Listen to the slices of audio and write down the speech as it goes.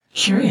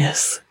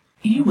Curious.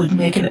 You would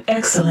make an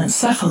excellent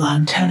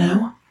Cephalon,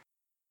 Tenno.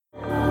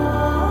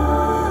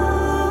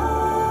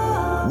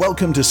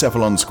 Welcome to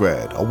Cephalon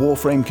Squared, a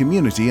Warframe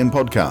community and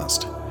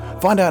podcast.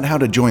 Find out how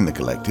to join the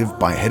collective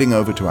by heading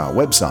over to our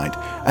website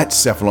at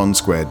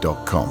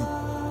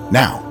cephalonsquared.com.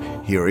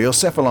 Now, here are your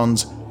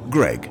Cephalons,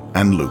 Greg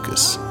and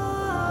Lucas.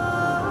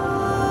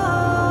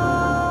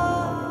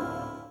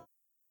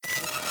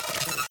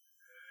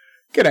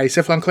 G'day,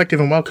 Cephalon Collective,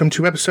 and welcome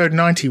to episode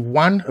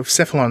 91 of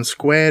Cephalon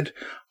Squared.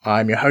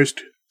 I'm your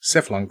host,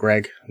 Cephalon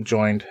Greg. I'm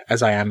joined,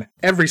 as I am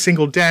every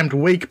single damned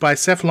week, by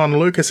Cephalon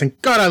Lucas, and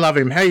God, I love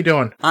him. How you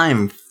doing?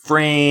 I'm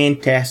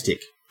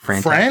fantastic.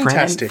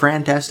 Fantastic.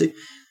 I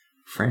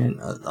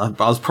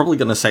was probably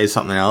going to say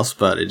something else,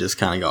 but it just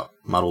kind of got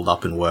muddled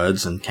up in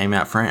words and came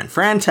out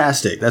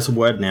Fantastic. That's a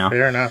word now.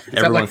 Fair enough.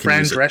 Is that like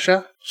Fran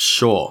Drescher?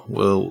 Sure.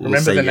 We'll Remember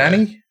say the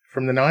nanny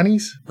from the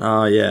 90s?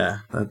 Oh, yeah.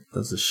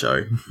 That's a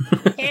show.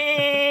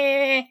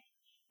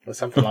 Or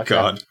something like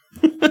God.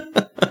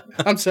 that.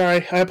 I'm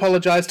sorry. I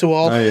apologize to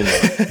all.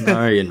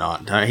 No, you're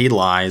not. No, he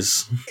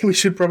lies. We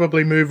should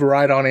probably move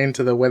right on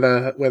into the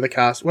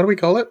weathercast. What do we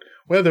call it?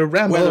 Weather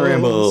Rambles. Weather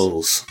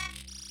Rambles.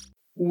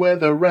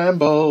 Weather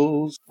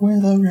Rambles.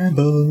 Weather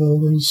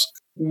Rambles.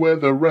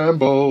 Weather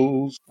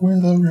Rambles.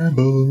 Weather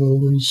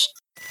Rambles.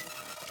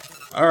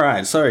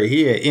 Alright, so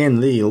here in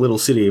the little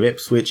city of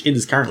Ipswich, it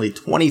is currently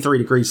 23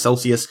 degrees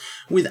Celsius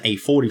with a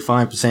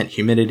 45%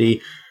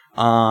 humidity.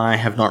 I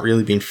have not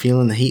really been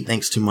feeling the heat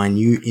thanks to my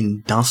new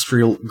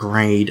industrial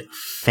grade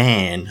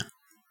fan.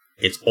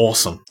 It's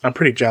awesome. I'm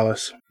pretty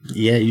jealous.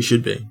 Yeah, you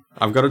should be.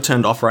 I've got it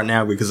turned off right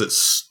now because it's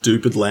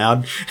stupid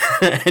loud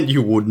and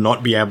you would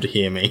not be able to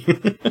hear me.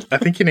 I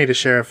think you need to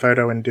share a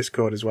photo in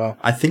Discord as well.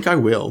 I think I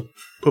will.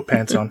 Put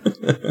pants on.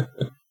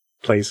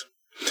 Please.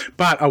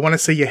 But I want to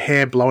see your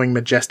hair blowing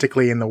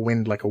majestically in the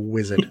wind like a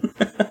wizard.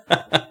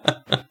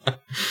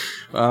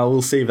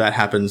 We'll see if that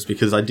happens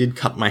because I did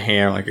cut my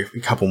hair like a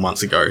couple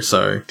months ago,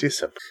 so...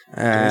 Disappointed!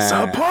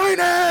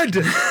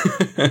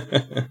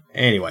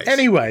 Anyway.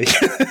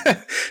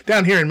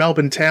 Down here in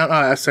Melbourne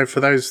town, so for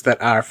those that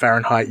are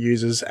Fahrenheit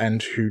users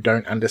and who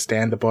don't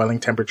understand the boiling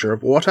temperature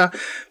of water,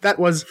 that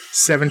was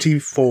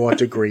 74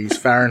 degrees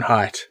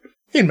Fahrenheit.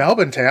 In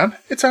Melbourne town,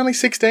 it's only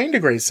 16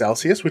 degrees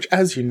Celsius, which,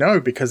 as you know,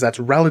 because that's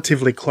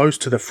relatively close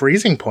to the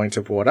freezing point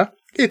of water,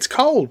 it's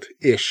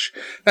cold-ish.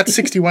 That's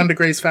 61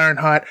 degrees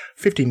Fahrenheit,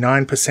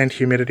 59%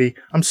 humidity.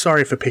 I'm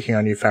sorry for picking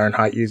on you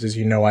Fahrenheit users,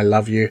 you know I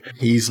love you.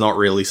 He's not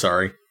really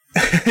sorry.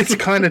 It's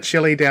kind of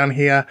chilly down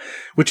here,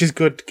 which is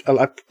good.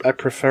 I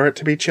prefer it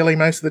to be chilly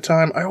most of the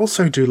time. I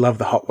also do love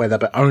the hot weather,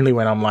 but only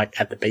when I'm, like,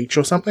 at the beach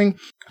or something.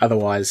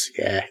 Otherwise,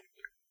 yeah,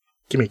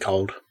 give me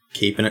cold.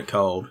 Keeping it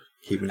cold.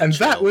 And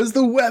that was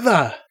the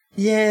weather.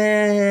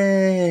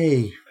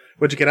 Yay!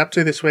 What'd you get up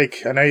to this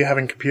week? I know you're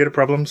having computer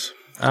problems.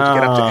 Did you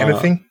get up to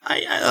anything?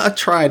 I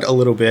tried a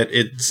little bit.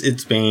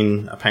 It's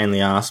been a pain in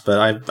the ass,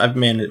 but I've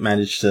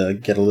managed to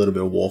get a little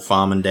bit of war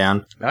farming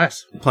down.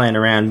 Nice. Playing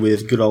around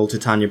with good old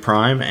Titania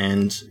Prime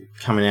and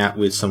coming out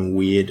with some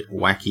weird,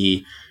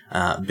 wacky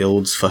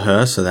builds for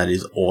her, so that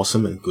is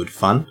awesome and good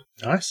fun.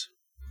 Nice.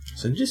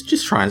 So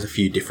just trying a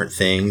few different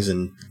things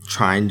and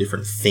trying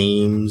different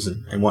themes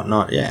and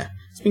whatnot, yeah.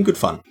 It's been good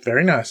fun.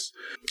 Very nice.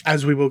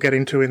 As we will get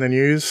into in the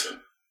news,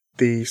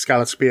 the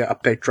Scarlet Spear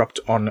update dropped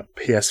on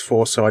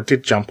PS4, so I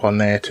did jump on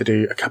there to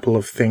do a couple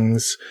of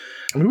things.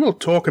 And we will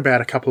talk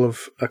about a couple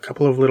of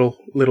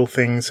little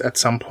things at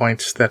some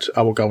point that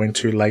I will go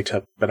into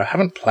later, but I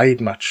haven't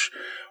played much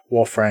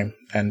Warframe,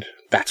 and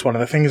that's one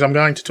of the things I'm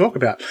going to talk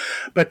about.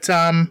 But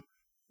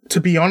to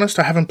be honest,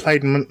 I haven't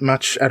played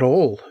much at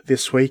all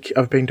this week.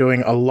 I've been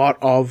doing a lot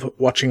of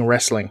watching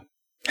wrestling.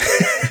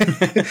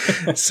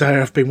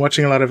 So I've been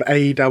watching a lot of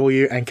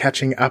AEW and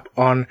catching up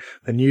on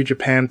the New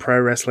Japan Pro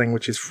Wrestling,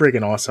 which is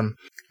friggin' awesome.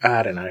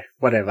 I don't know,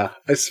 whatever.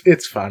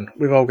 It's fun.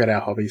 We've all got our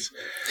hobbies.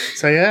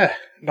 So yeah,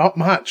 not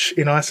much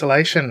in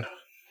isolation.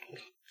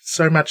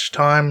 So much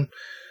time,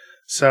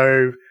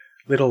 so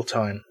little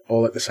time,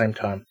 all at the same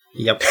time.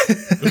 Yep.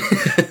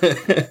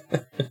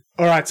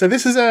 All right, so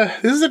this is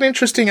an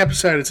interesting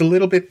episode. It's a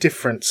little bit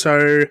different.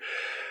 So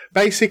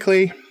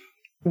basically,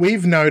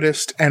 we've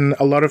noticed, and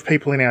a lot of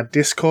people in our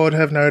Discord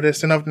have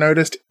noticed, and I've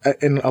noticed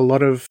in a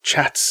lot of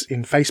chats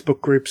in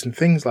Facebook groups and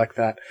things like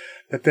that,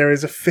 that there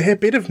is a fair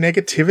bit of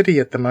negativity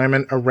at the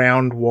moment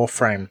around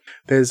Warframe.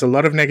 There's a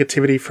lot of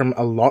negativity from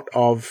a lot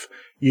of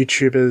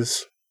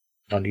YouTubers,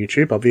 on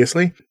YouTube,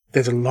 obviously.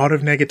 There's a lot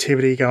of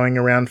negativity going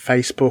around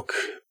Facebook,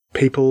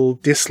 people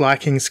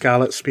disliking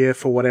Scarlet Spear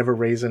for whatever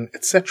reason,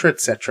 etc.,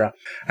 etc.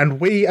 And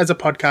we, as a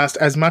podcast,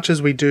 as much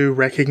as we do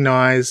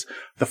recognize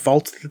the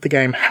faults that the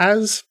game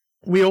has,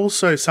 we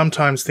also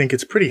sometimes think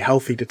it's pretty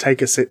healthy to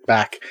take a sit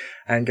back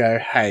and go,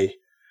 hey,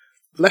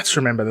 let's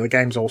remember that the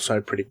game's also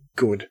pretty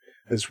good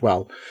as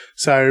well.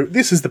 So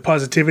this is the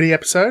positivity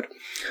episode,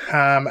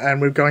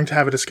 and we're going to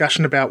have a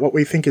discussion about what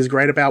we think is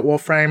great about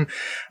Warframe,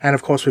 and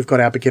of course we've got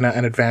our beginner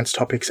and advanced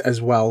topics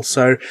as well.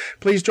 So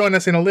please join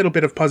us in a little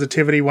bit of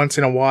positivity once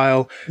in a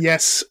while.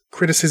 Yes,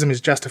 criticism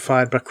is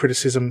justified, but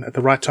criticism at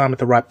the right time, at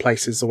the right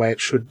place is the way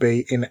it should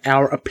be, in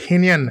our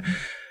opinion.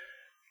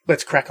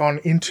 Let's crack on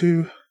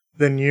into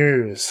the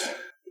news.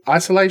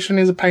 Isolation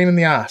is a pain in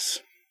the ass.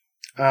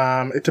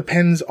 It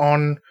depends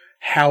on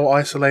how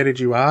isolated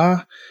you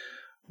are.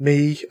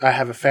 Me, I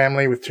have a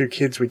family with 2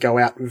 kids. We go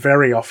out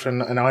very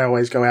often, and I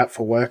always go out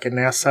for work, and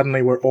now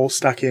suddenly we're all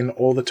stuck in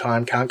all the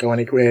time, can't go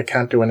anywhere,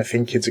 can't do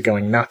anything. Kids are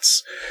going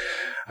nuts.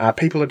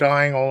 People are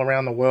dying all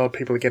around the world.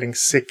 People are getting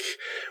sick.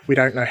 We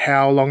don't know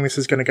how long this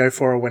is going to go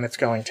for or when it's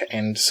going to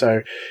end.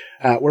 So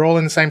we're all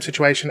in the same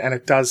situation, and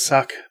it does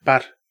suck,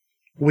 but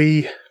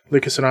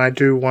Lucas and I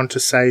do want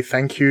to say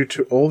thank you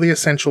to all the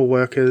essential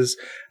workers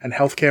and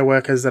healthcare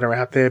workers that are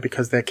out there,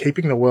 because they're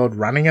keeping the world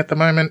running at the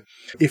moment.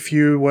 If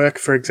you work,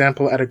 for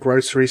example, at a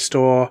grocery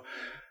store,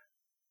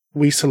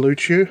 we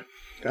salute you.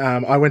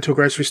 I went to a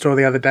grocery store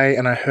the other day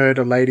and I heard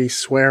a lady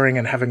swearing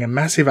and having a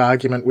massive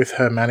argument with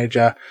her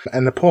manager,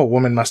 and the poor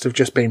woman must have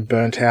just been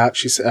burnt out.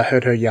 I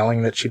heard her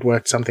yelling that she'd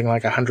worked something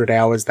like 100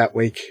 hours that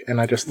week, and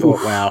I just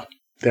thought, wow,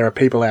 there are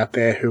people out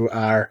there who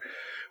are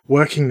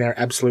working their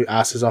absolute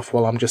asses off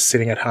while I'm just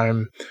sitting at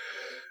home.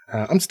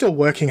 I'm still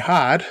working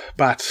hard,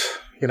 but,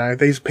 you know,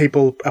 these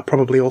people are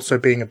probably also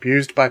being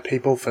abused by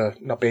people for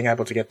not being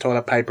able to get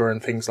toilet paper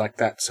and things like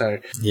that. So,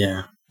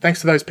 yeah.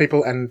 Thanks to those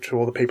people and to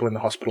all the people in the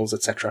hospitals,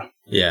 etc.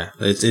 Yeah,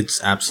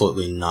 it's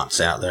absolutely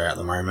nuts out there at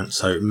the moment.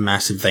 So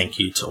massive thank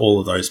you to all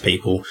of those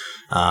people.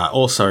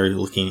 Also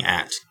looking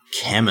at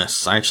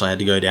chemists. I actually had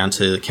to go down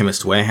to the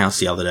chemist warehouse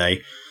the other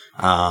day.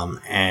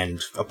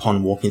 And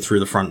upon walking through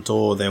the front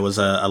door, there was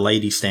a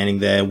lady standing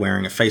there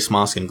wearing a face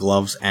mask and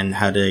gloves and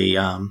had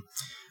a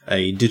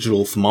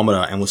digital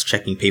thermometer and was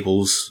checking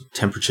people's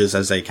temperatures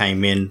as they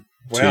came in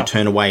to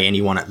turn away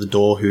anyone at the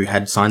door who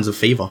had signs of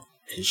fever.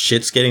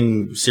 Shit's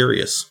getting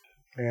serious.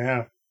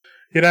 Yeah,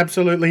 it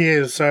absolutely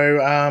is.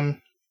 So,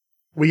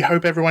 we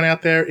hope everyone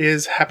out there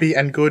is happy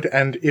and good,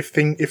 and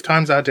if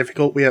times are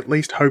difficult, we at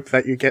least hope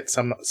that you get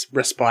some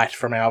respite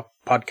from our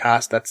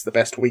podcast. That's the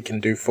best we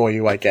can do for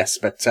you, I guess.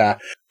 But try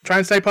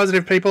and stay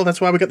positive, people. That's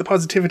why we got the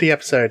positivity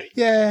episode.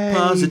 Yay!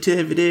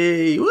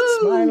 Positivity! Woo!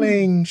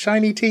 Smiling,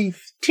 shiny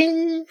teeth.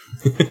 Ching!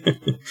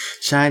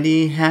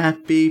 Shiny,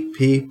 happy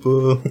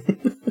people.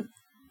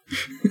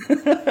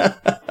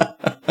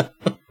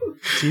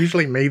 It's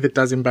usually me that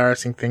does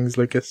embarrassing things,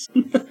 Lucas.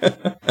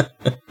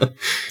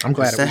 I'm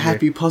glad it's a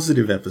happy,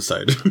 positive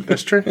episode.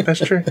 That's true. All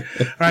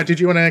right, did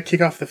you want to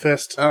kick off the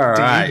first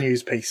DE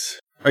news piece?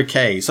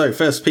 Okay, so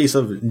first piece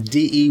of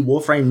DE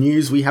Warframe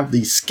news, we have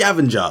the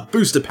Scavenger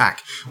Booster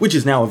Pack, which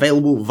is now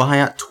available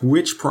via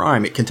Twitch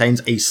Prime. It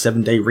contains a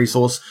 7-day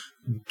resource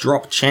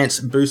drop chance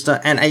booster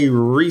and a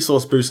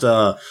resource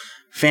booster.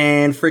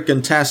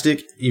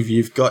 Fan-frickin-tastic. If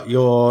you've got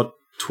your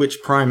Twitch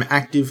Prime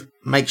active,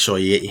 make sure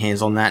you get your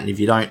hands on that, and if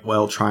you don't,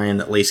 well, try and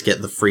at least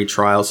get the free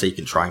trial so you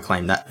can try and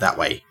claim that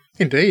way.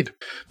 Indeed.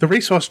 The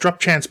resource drop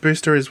chance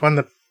booster is one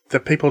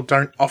that people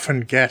don't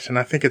often get, and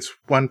I think it's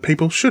one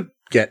people should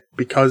get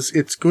because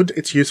it's good,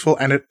 it's useful,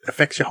 and it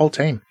affects your whole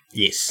team.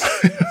 Yes.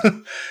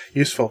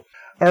 Useful.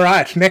 All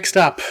right, next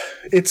up,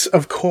 it's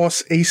of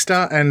course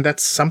Easter, and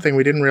that's something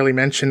we didn't really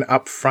mention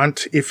up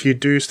front. If you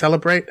do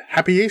celebrate,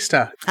 Happy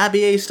Easter. Happy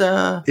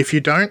Easter. If you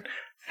don't,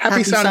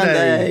 Happy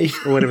Sunday.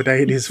 Or whatever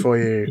day it is for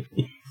you.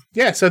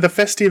 Yeah, so the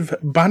festive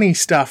bunny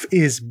stuff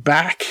is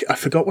back. I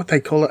forgot what they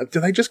call it. Do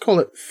they just call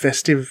it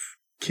festive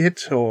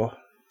kit or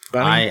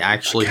bunny? I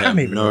actually have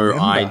no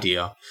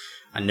idea.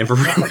 I never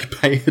really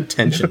paid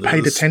attention. Never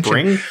paid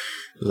attention.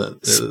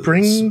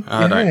 Spring?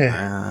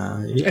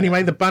 Yeah.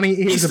 Anyway, the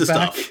bunny ears are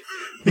back.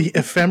 The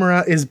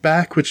ephemera is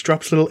back, which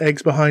drops little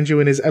eggs behind you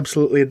and is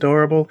absolutely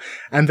adorable.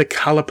 And the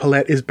color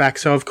palette is back.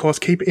 So, of course,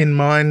 keep in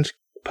mind...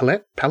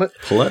 Palette?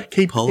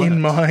 Keep in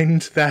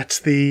mind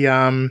that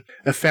the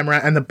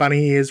ephemera and the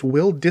bunny ears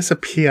will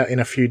disappear in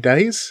a few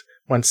days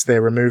once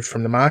they're removed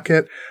from the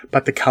market,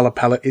 but the color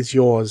palette is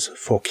yours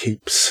for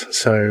keeps.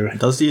 So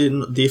does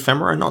the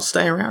ephemera not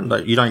stay around?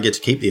 You don't get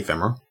to keep the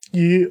ephemera.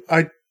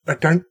 I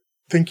don't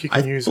think you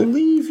can use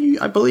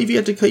it. I believe you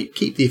had to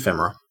keep the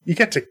ephemera. You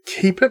get to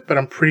keep it, but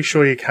I'm pretty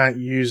sure you can't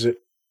use it.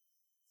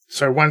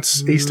 So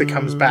once Easter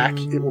comes back,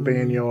 it will be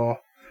in your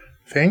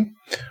thing.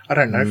 I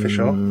don't know for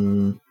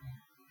sure.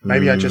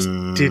 Maybe I just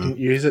didn't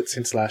use it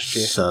since last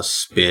year.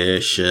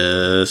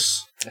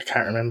 Suspicious. I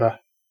can't remember.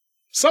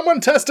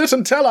 Someone test it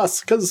and tell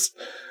us, because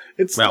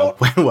it's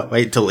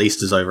wait till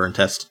Easter's over and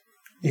test.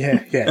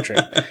 Yeah, true.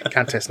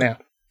 Can't test now.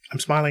 I'm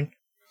smiling.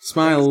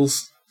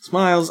 Smiles.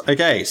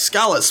 Okay,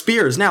 Scarlet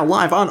Spear is now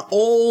live on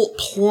all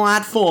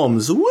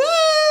platforms.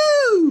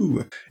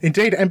 Woo!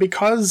 Indeed, and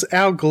because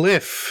our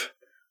glyph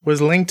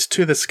was linked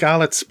to the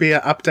Scarlet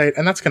Spear update,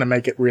 and that's going to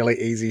make it really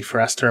easy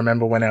for us to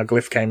remember when our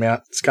glyph came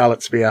out,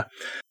 Scarlet Spear.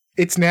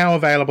 It's now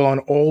available on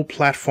all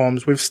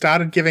platforms. We've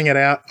started giving it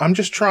out. I'm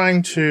just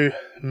trying to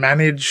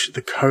manage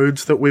the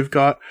codes that we've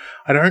got.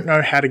 I don't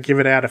know how to give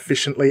it out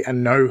efficiently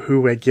and know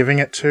who we're giving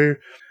it to.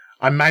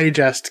 I may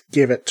just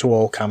give it to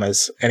all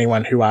comers,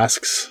 anyone who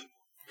asks.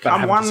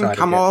 Come one,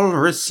 come all,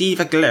 receive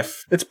a glyph.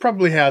 It's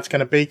probably how it's going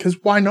to be, because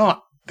why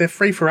not? They're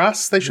free for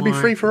us. They should be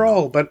free for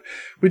all. But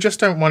we just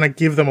don't want to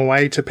give them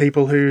away to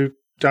people who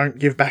don't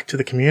give back to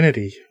the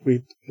community.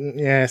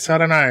 So I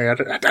don't know.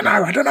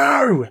 I don't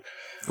know.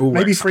 Ooh,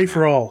 maybe free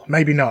for all.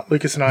 Maybe not.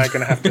 Lucas and I are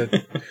going to have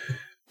to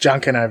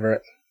junkin over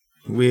it.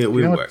 We'll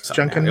work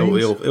something out.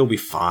 It'll be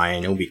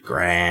fine. It'll be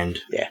grand.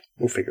 Yeah,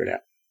 we'll figure it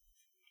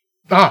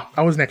out.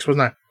 I was next,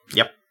 wasn't I?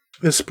 Yep.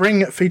 The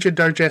spring featured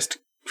Dogest.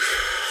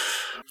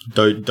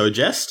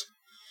 Dogest?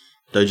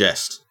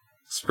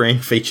 Spring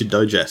featured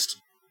Dogest.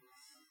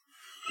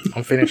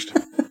 I'm finished.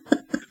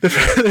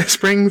 The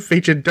spring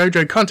featured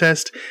dojo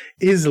contest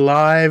is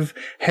live.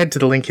 Head to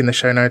the link in the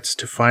show notes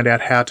to find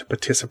out how to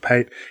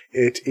participate.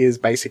 It is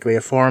basically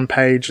a forum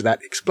page that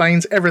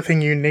explains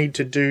everything you need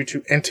to do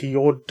to enter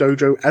your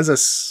dojo as a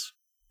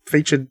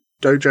featured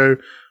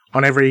dojo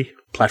on every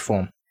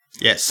platform.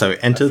 Yes, so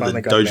enter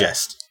the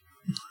Dogest.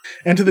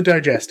 Enter the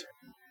Dogest.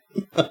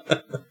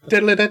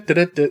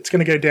 It's going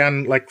to go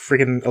down like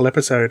friggin'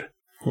 episode.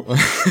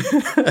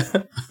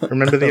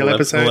 Remember the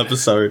episode?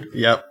 Episode,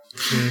 yep.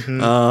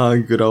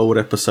 Mm-hmm. Good old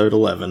episode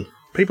 11.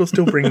 People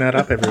still bring that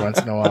up every once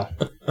in a while.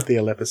 The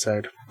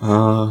episode.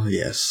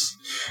 Yes.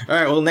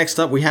 Alright, well, next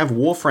up we have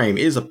Warframe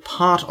is a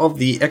part of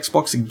the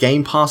Xbox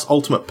Game Pass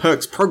Ultimate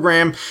Perks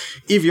program.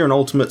 If you're an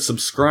Ultimate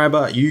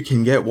subscriber, you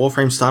can get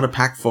Warframe Starter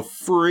Pack for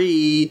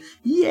free.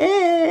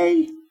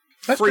 Yay!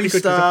 That's free pretty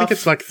good, 'cause I think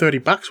it's like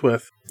 $30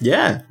 worth.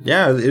 Yeah,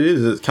 it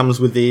is. It comes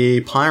with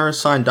the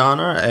Pyrus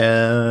Sindana,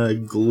 a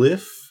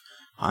glyph,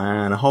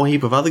 and a whole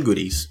heap of other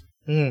goodies.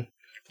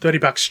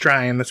 $30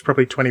 Australian, that's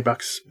probably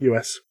 $20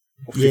 US.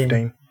 Or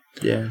 15.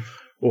 Yeah.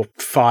 Or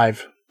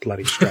 5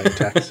 bloody Australian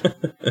tax.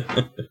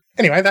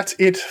 Anyway, that's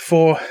it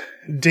for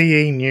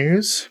DE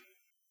news.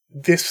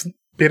 This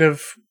bit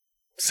of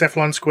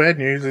Cephalon Squared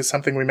news is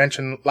something we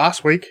mentioned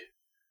last week,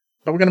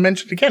 but we're going to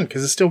mention it again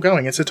because it's still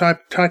going. It's a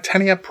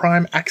Titania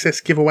Prime Access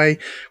giveaway,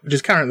 which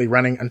is currently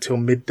running until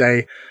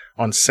midday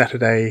on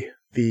Saturday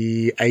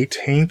the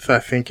 18th, I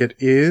think it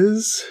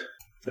is.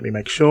 Let me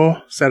make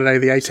sure. Saturday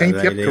the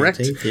 18th. Yep, correct.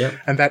 18th, yep.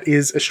 And that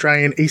is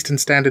Australian Eastern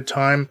Standard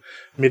Time,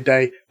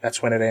 midday.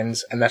 That's when it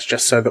ends. And that's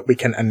just so that we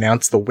can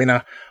announce the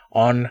winner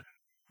on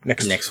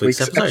next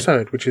week's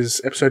episode, which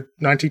is episode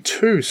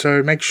 92.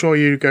 So make sure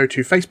you go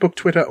to Facebook,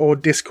 Twitter, or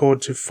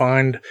Discord to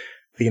find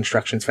the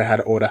instructions for how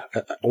to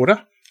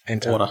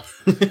enter.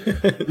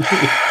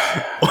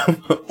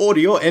 Order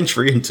your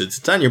entry into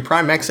Titania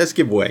Prime Access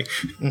giveaway.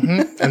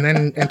 And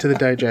then enter the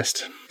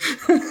digest.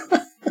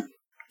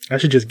 I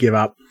should just give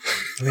up.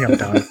 I think I'm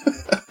done.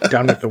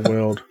 Done with the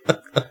world.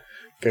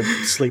 Go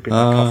sleep in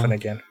my coffin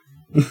again.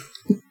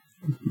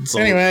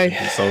 Anyway.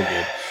 It's all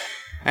good.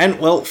 And,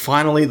 well,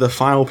 finally, the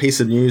final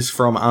piece of news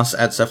from us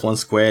at Cephalon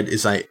Squared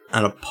is an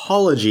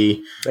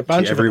apology to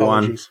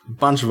everyone. A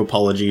bunch of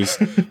apologies.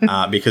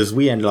 Because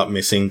we ended up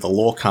missing the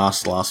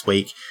Lorecast last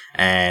week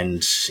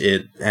and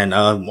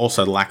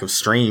also the lack of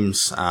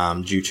streams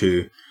due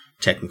to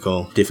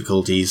technical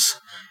difficulties.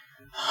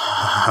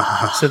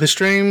 So the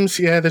streams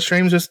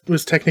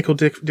was technical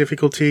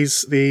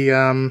difficulties. The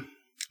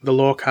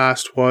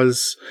Lorecast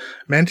was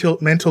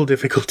mental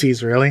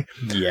difficulties, really.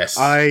 Yes.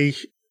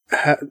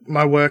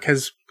 My work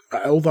has,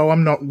 although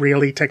I'm not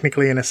really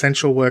technically an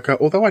essential worker,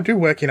 although I do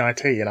work in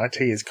IT, and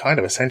IT is kind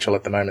of essential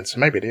at the moment, so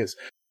maybe it is.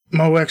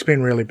 My work's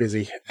been really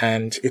busy,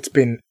 and it's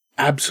been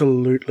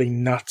absolutely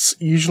nuts.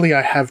 Usually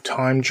I have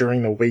time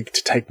during the week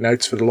to take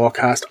notes for the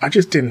Lorecast. I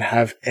just didn't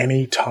have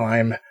any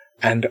time,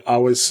 and I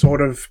was sort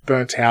of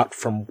burnt out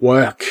from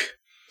work.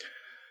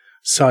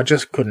 So I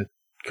just couldn't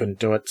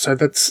do it. So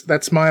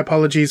that's my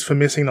apologies for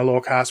missing the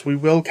Lorecast. We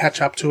will catch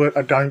up to it.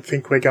 I don't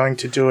think we're going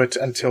to do it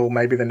until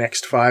maybe the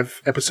next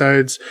 5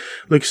 episodes.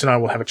 Lucas and I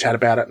will have a chat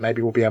about it.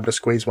 Maybe we'll be able to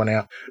squeeze one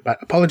out.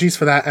 But apologies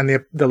for that and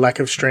the lack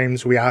of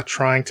streams. We are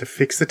trying to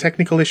fix the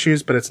technical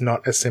issues, but it's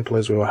not as simple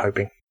as we were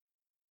hoping.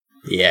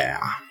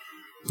 Yeah.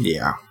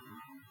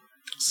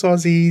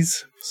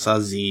 Sozzies.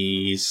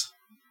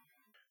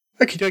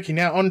 Okie dokie,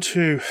 now on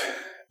to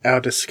our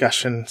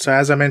discussion. So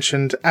as I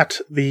mentioned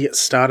at the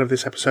start of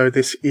this episode,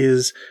 this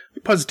is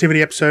the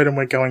positivity episode, and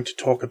we're going to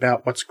talk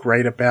about what's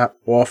great about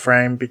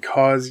Warframe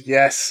because,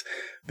 yes,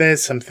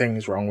 there's some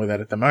things wrong with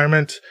it at the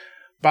moment,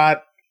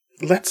 but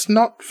let's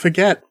not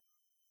forget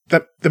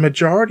that the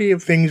majority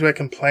of things we're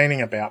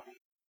complaining about,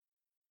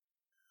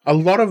 a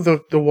lot of the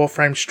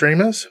Warframe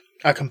streamers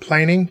are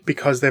complaining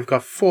because they've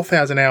got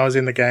 4,000 hours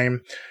in the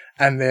game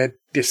and they're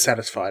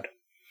dissatisfied.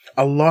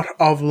 A lot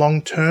of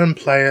long-term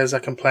players are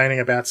complaining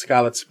about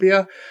Scarlet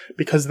Spear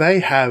because they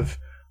have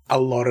a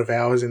lot of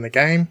hours in the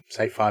game,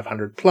 say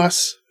 500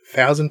 plus,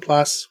 1,000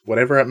 plus,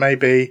 whatever it may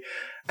be,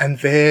 and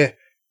they're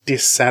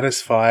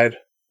dissatisfied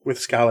with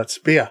Scarlet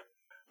Spear.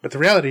 But the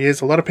reality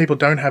is a lot of people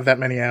don't have that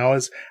many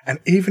hours, and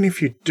even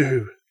if you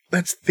do,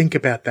 let's think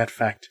about that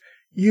fact.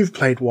 you've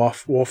played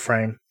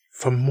Warframe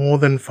for more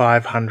than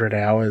 500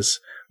 hours,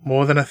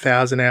 more than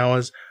 1,000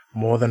 hours,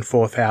 more than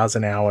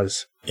 4,000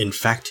 hours. In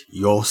fact,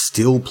 you're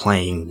still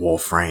playing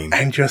Warframe.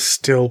 And you're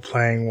still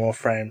playing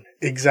Warframe.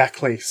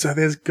 Exactly. So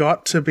there's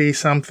got to be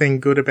something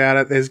good about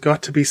it. There's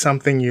got to be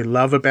something you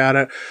love about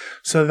it.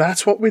 So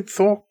that's what we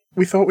thought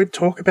we'd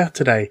talk about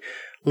today.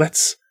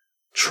 Let's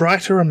try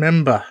to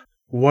remember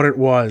what it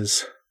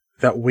was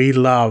that we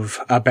love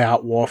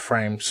about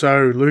Warframe.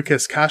 So,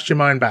 Lucas, cast your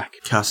mind back.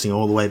 Casting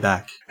all the way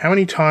back. How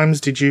many times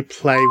did you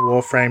play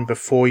Warframe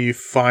before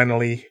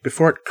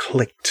it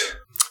clicked?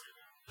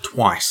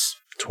 Twice.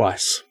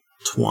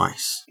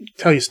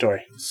 Tell your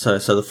story. So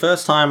the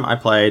first time I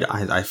played,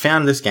 I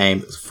found this game.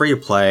 It was free to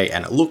play,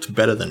 and it looked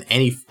better than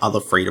any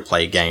other free to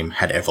play game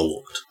had ever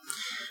looked,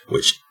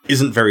 which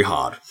isn't very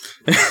hard.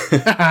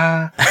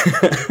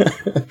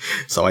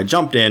 So I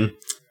jumped in,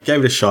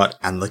 gave it a shot,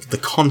 and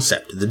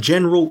the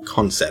general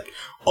concept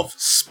of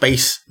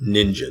space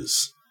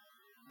ninjas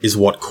is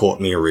what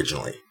caught me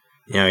originally.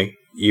 You know,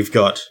 you've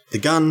got the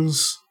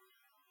guns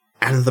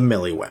and the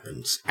melee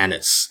weapons, and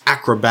it's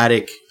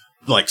acrobatic,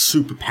 like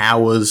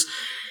superpowers.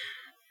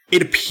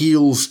 It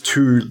appeals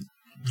to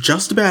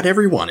just about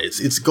everyone.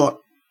 It's got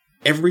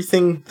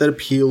everything that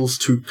appeals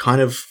to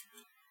kind of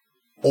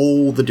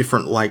all the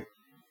different like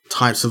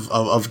types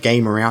of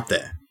gamer out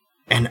there.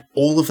 And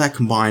all of that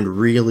combined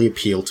really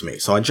appealed to me.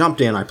 So I jumped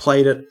in, I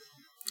played it,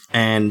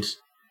 and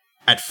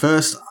at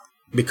first,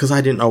 because I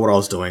didn't know what I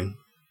was doing,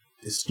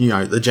 it's, you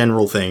know, the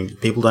general thing,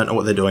 people don't know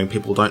what they're doing,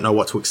 people don't know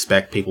what to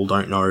expect, people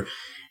don't know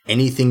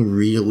anything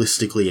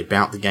realistically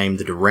about the game,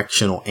 the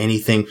direction or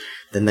anything,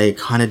 then they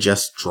kind of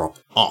just drop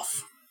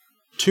off.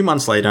 2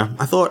 months later,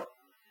 I thought,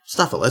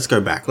 stuff it, let's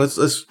go back.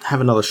 Let's have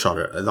another shot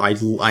at it.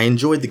 I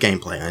enjoyed the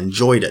gameplay, I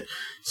enjoyed it.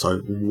 So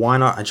why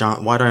don't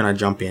I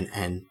jump in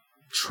and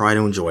try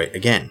to enjoy it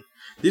again?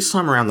 This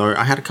time around though,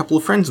 I had a couple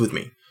of friends with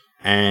me,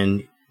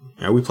 and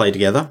you know, we played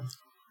together,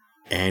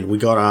 and we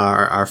got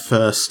our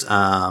first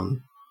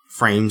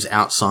frames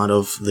outside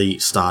of the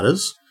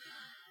starters.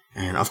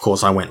 And of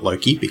course I went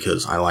Loki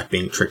because I like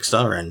being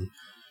trickster and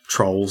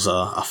trolls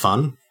are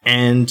fun.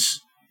 And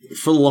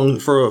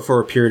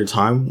for a period of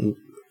time,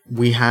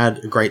 we had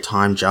a great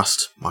time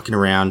just mucking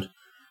around,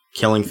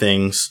 killing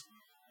things,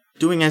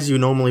 doing as you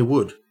normally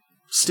would.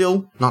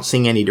 Still not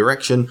seeing any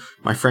direction.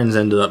 My friends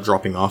ended up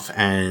dropping off,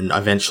 and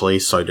eventually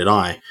so did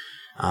I.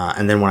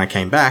 And then when I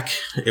came back,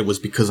 it was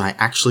because I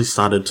actually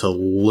started to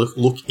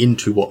look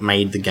into what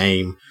made the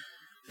game,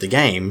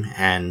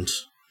 and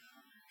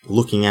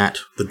looking at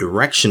the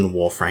direction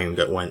Warframe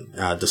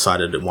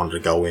decided it wanted to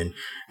go in,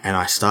 and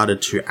I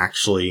started to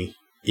actually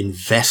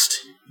invest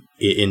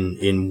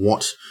in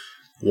what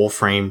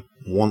Warframe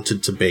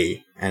wanted to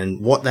be,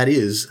 and what that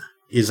is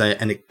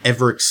an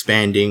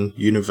ever-expanding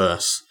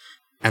universe,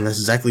 and that's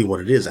exactly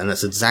what it is, and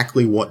that's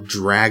exactly what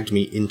dragged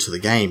me into the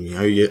game. You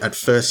know, at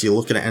first you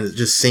look at it and it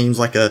just seems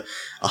like a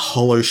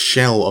hollow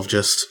shell of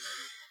just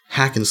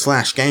hack and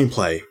slash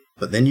gameplay,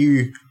 but then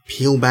you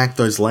peel back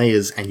those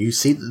layers and you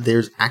see that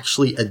there's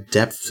actually a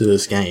depth to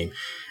this game.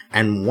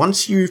 And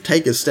once you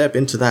take a step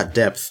into that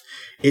depth,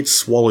 it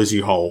swallows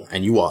you whole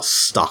and you are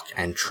stuck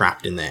and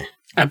trapped in there.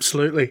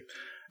 Absolutely.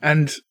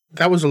 And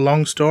that was a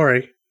long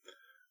story.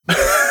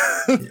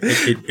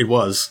 It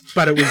was.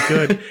 But it was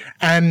good.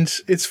 And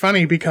it's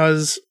funny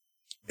because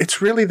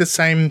it's really the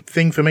same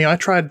thing for me. I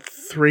tried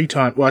 3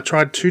 times. Well, I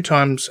tried 2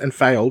 times and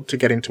failed to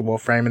get into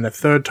Warframe. And the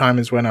 3rd time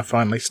is when I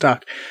finally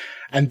stuck.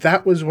 And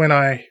that was when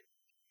I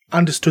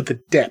understood the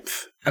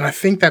depth. And I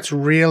think that's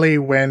really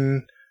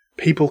when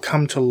people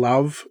come to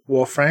love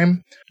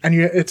Warframe. And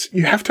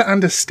you have to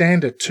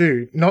understand it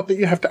too. Not that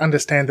you have to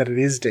understand that it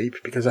is deep,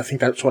 because I think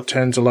that's what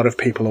turns a lot of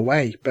people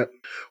away. But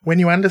when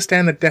you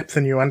understand the depth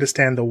and you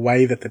understand the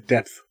way that the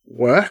depth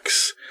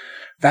works,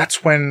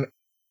 that's when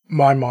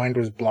my mind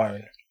was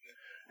blown.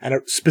 And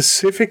it,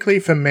 specifically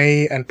for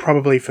me, and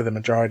probably for the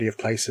majority of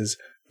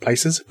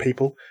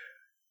people,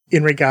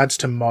 in regards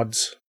to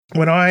mods.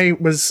 When I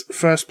was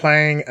first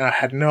playing, I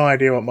had no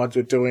idea what mods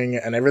were doing,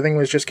 and everything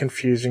was just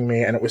confusing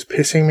me, and it was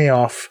pissing me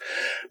off.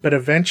 But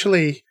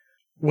eventually,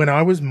 when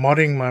I was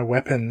modding my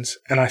weapons,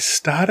 and I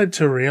started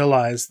to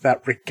realize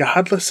that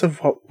regardless of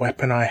what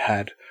weapon I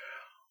had,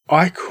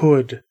 I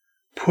could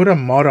put a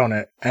mod on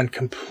it and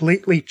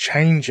completely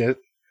change it,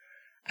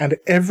 and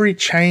every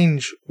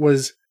change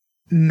was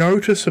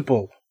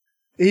noticeable.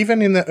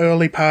 Even in the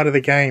early part of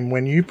the game,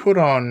 when you put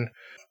on...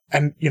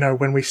 And, you know,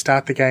 when we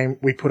start the game,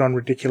 we put on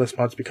ridiculous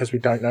mods because we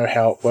don't know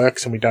how it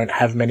works and we don't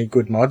have many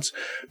good mods.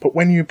 But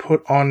when you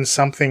put on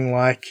something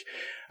like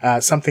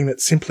something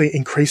that simply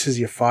increases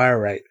your fire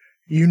rate,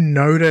 you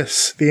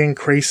notice the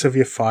increase of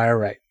your fire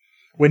rate.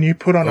 When you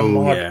put on a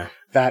mod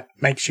that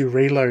makes you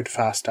reload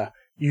faster,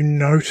 you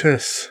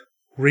notice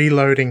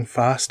reloading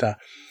faster.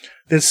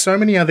 There's so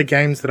many other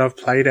games that I've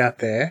played out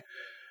there,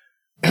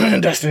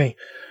 Destiny,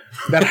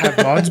 that have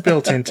mods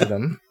built into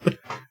them.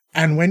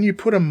 And when you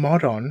put a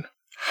mod on,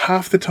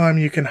 half the time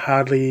you can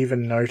hardly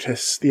even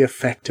notice the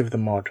effect of the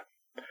mod.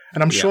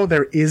 And I'm sure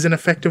there is an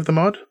effect of the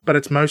mod, but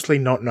it's mostly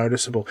not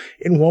noticeable.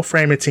 In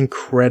Warframe, it's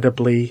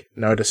incredibly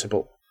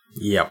noticeable.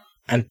 Yep.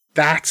 And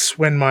that's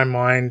when my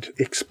mind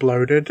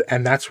exploded,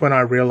 and that's when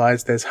I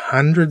realized there's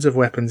hundreds of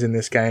weapons in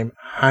this game,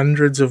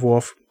 tens of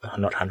Warframes.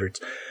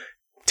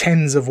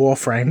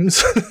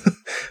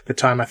 The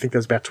time I think there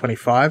was about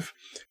 25.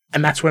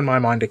 And that's when my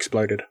mind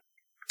exploded.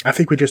 I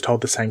think we just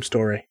told the same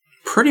story.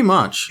 Pretty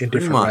much. In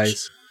different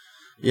ways.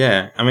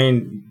 Yeah, I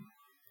mean,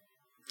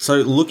 so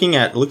looking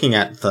at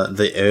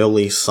the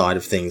early side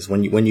of things,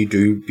 when you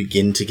do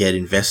begin to get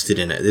invested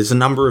in it, there's a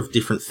number of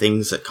different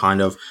things that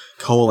kind of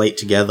collate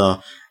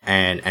together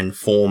and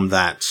form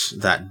that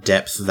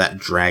depth that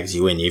drags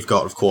you in. You've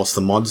got, of course,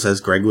 the mods,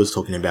 as Greg was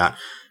talking about,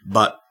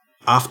 but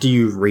after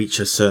you reach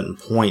a certain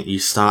point, you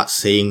start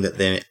seeing that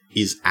there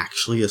is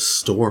actually a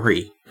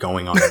story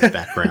going on in the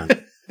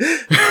background.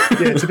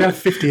 Yeah, it's about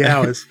 50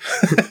 hours.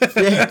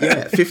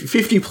 yeah,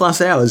 50 plus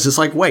hours. It's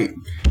like, wait,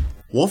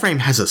 Warframe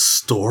has a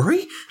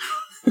story?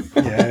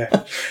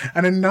 Yeah.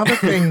 And another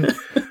thing,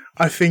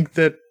 I think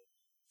that,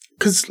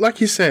 because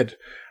like you said,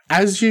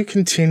 as you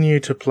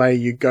continue to play,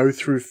 you go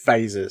through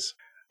phases.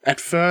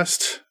 At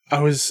first,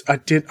 I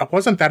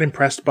wasn't that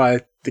impressed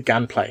by the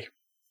gunplay.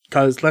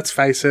 Because let's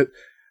face it,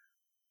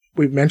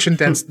 we mentioned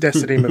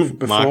Destiny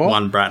before. Mark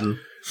 1 Bratton.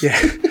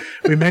 Yeah,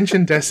 we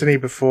mentioned Destiny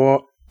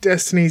before.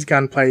 Destiny's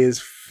gunplay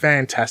is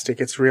fantastic.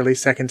 It's really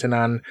second to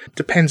none.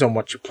 Depends on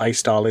what your play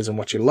style is and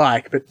what you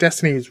like, but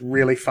Destiny is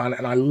really fun,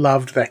 and I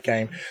loved that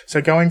game.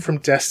 So going from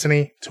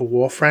Destiny to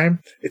Warframe,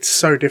 it's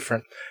so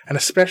different. And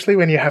especially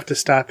when you have to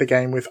start the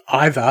game with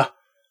either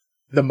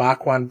the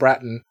Mark 1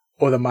 Bratton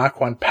or the Mark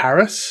 1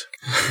 Paris,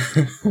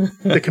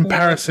 the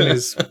comparison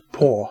is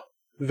poor.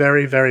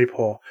 Very, very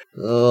poor.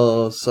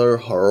 Oh, so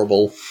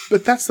horrible.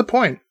 But that's the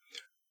point.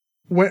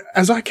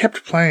 As I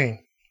kept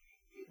playing,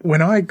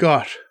 when I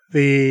got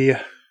I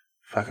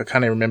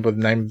can't even remember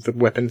the name of the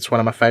weapon. It's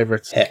one of my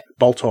favorites.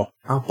 Boltor.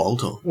 Oh,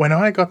 Boltor. When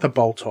I got the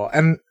Boltor,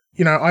 and,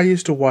 I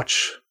used to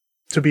watch,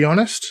 to be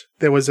honest,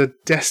 there was a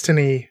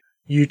Destiny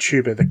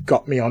YouTuber that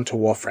got me onto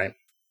Warframe.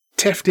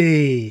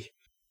 Tefty.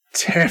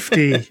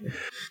 Tefty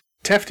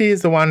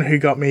is the one who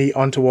got me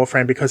onto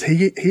Warframe because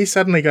he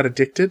suddenly got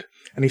addicted,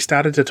 and he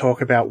started to talk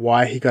about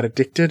why he got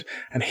addicted.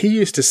 And he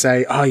used to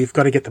say, oh, you've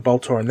got to get the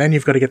Boltor, and then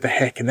you've got to get the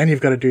Heck, and then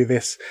you've got to do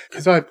this.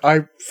 Because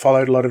I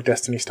followed a lot of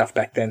Destiny stuff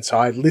back then, so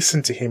I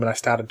listened to him and I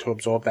started to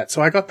absorb that.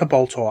 So I got the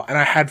Boltor, and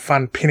I had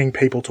fun pinning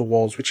people to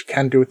walls, which you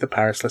can do with the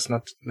Paris. Let's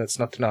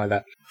not deny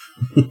that.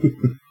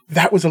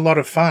 That was a lot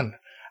of fun.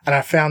 And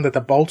I found that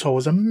the Boltor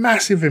was a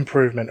massive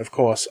improvement, of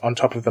course, on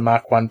top of the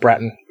Mark 1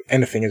 Bratton.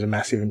 Anything is a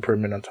massive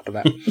improvement on top of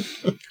that.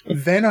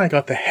 Then I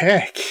got the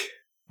Heck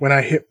when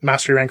I hit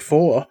Mastery Rank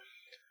 4,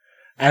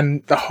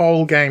 and the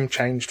whole game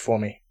changed for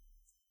me.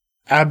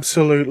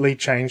 Absolutely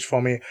changed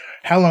for me.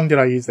 How long did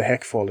I use the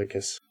Heck for,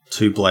 Lucas?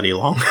 Too bloody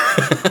long.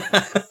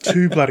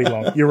 Too bloody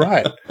long. You're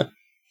right.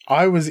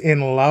 I was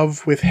in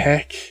love with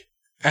Heck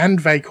and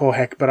Vacor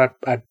Heck, but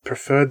I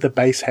preferred the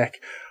base Heck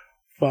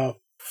for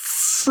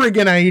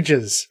friggin'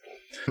 ages.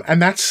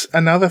 And that's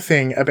another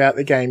thing about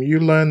the game. You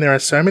learn there are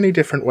so many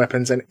different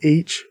weapons, and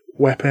each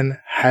weapon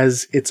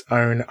has its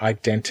own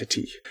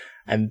identity.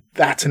 And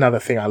that's another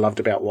thing I loved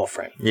about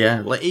Warframe.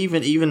 Yeah, like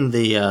even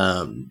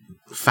the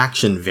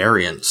faction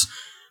variants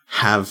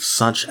have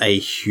such a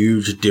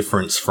huge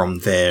difference from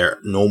their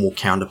normal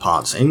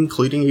counterparts,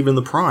 including even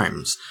the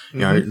primes.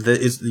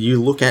 Mm-hmm.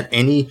 You look at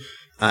any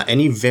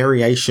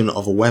variation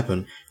of a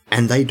weapon,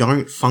 and they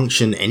don't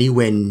function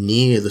anywhere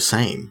near the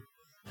same.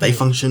 They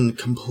function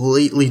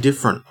completely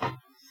different.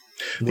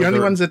 The only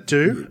ones that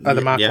do are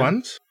the Mark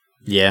 1s.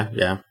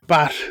 Yeah.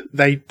 But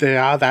they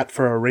are that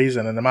for a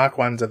reason, and the Mark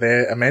 1s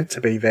are meant to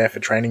be there for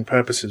training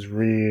purposes,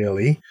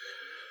 really.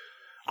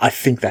 I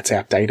think that's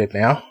outdated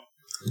now.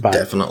 But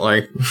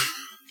definitely.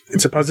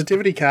 It's a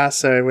positivity cast,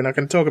 so we're not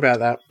going to talk about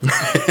that.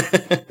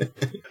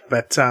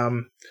 But,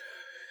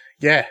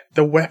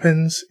 the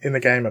weapons in the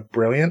game are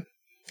brilliant.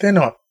 They're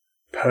not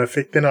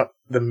perfect. They're not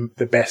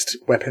the best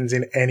weapons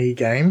in any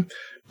game,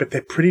 but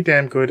they're pretty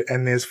damn good,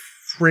 and there's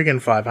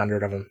friggin'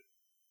 500 of them.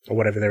 Or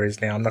whatever there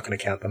is now. I'm not going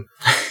to count them.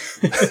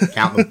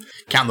 Count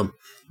them.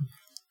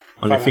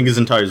 On your fingers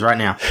and toes right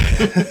now.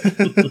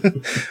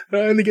 I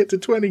only get to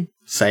 20.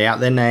 Say out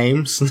their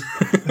names. No,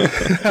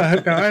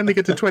 I only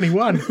get to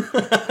 21.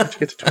 How'd you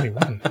get to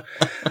 21?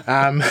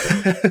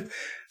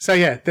 So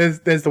yeah,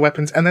 there's the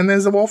weapons, and then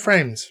there's the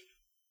Warframes.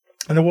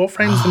 And the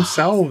Warframes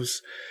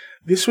themselves.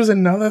 This was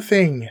another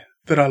thing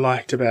that I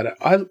liked about it.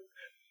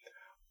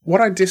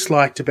 What I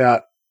disliked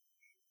about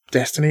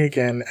Destiny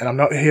again, and I'm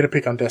not here to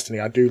pick on Destiny,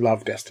 I do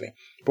love Destiny,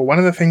 but one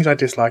of the things I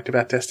disliked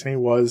about Destiny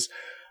was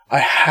I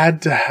had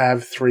to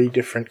have 3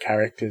 different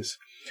characters,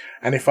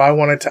 and if I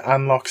wanted to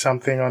unlock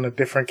something on a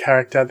different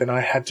character, then I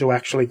had to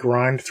actually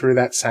grind through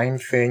that same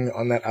thing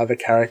on that other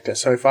character.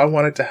 So if I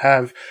wanted to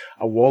have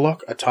a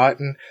Warlock, a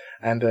Titan,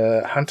 and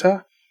a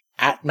Hunter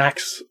at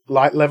max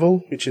light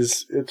level, which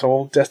is, it's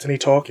all Destiny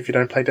talk, if you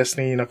don't play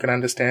Destiny you're not going to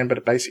understand, but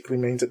it basically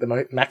means at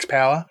the max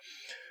power.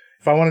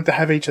 If I wanted to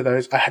have each of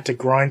those, I had to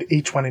grind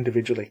each one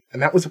individually.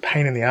 And that was a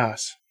pain in the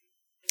ass.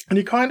 And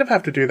you kind of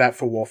have to do that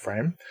for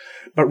Warframe,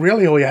 but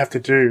really all you have to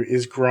do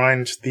is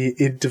grind the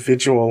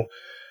individual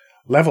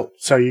level.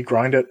 So you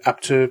grind it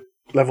up to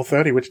level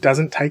 30, which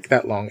doesn't take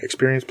that long.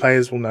 Experienced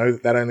players will know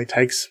that only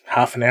takes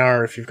half an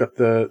hour if you've got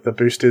the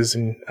boosters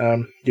and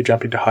you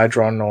jump into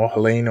Hydron or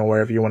Helene or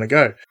wherever you want to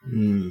go.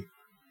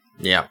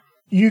 Yeah.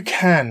 You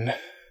can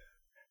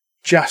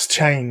just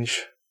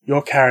change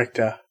your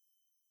character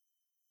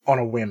on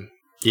a whim.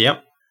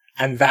 Yep.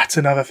 And that's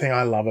another thing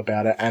I love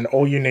about it, and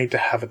all you need to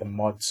have are the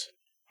mods.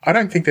 I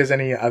don't think there's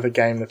any other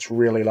game that's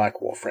really like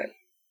Warframe.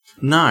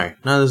 No,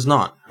 there's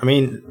not. I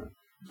mean,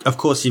 of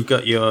course, you've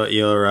got your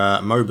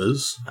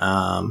MOBAs,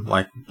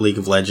 like League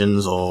of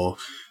Legends or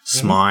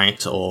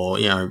Smite or,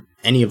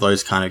 any of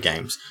those kind of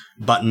games,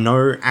 but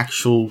no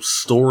actual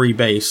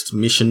story-based,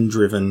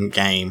 mission-driven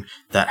game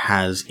that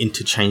has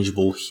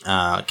interchangeable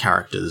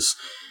characters.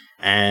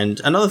 And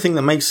another thing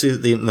that makes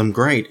them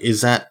great is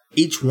that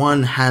each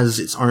one has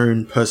its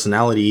own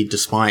personality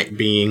despite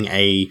being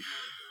a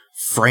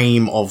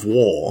frame of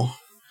war.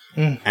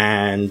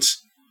 And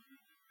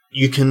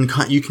you can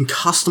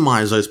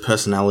customize those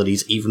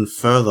personalities even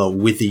further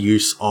with the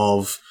use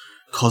of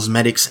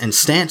cosmetics and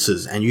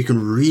stances, and you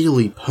can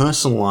really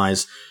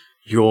personalize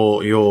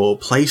your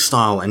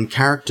playstyle and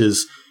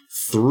characters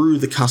through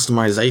the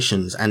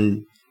customizations.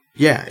 And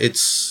yeah,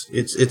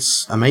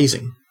 it's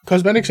amazing.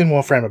 Cosmetics in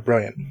Warframe are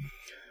brilliant.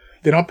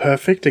 They're not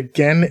perfect.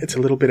 Again, it's a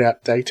little bit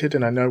outdated,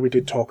 and I know we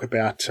did talk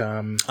about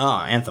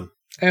Anthem.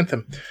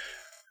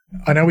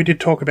 I know we did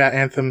talk about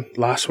Anthem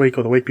last week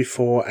or the week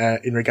before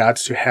in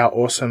regards to how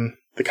awesome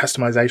the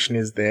customization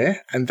is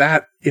there, and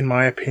that, in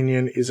my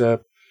opinion, is a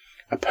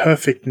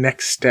perfect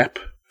next step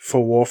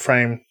for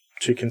Warframe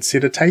to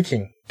consider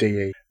taking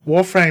DE.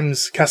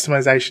 Warframe's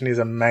customization is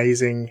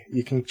amazing.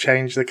 You can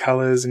change the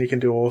colors and you can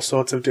do all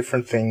sorts of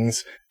different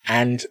things,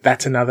 and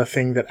that's another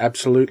thing that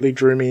absolutely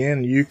drew me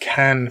in. You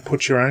can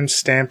put your own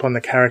stamp on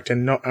the character,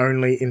 not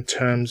only in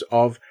terms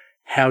of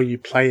how you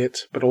play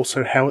it, but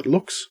also how it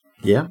looks.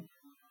 Yeah.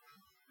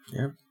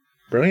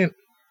 Brilliant.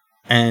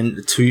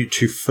 And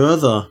to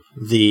further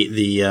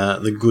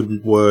the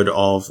good word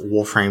of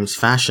Warframe's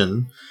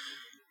fashion,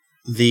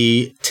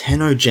 the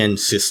Tenogen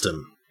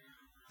system.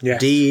 Yes.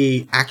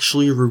 DE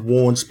actually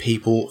rewards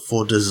people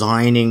for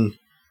designing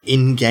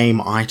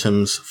in-game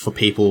items for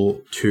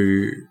people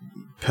to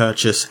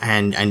purchase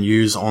and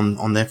use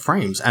on their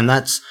frames. And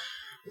that's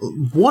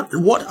what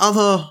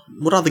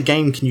other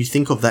game can you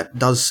think of that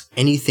does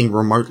anything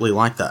remotely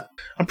like that?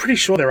 I'm pretty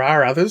sure there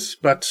are others,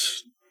 but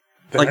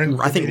I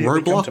think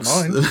Roblox.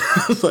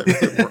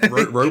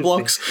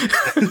 Roblox.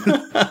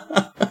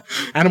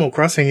 Animal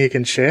Crossing, you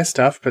can share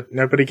stuff, but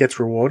nobody gets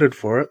rewarded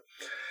for it.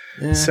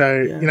 Yeah,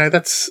 so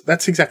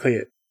that's exactly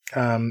it.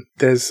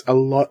 There's a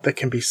lot that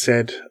can be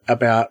said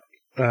about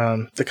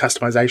the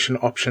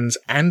customization options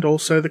and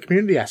also the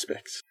community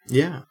aspects.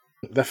 Yeah.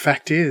 The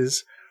fact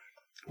is,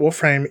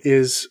 Warframe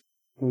is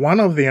one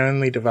of the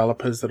only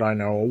developers that I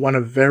know, or one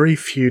of very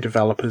few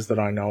developers that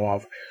I know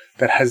of,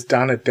 that has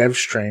done a dev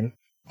stream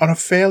on a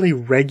fairly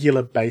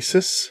regular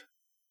basis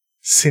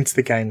since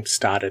the game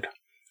started.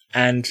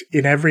 And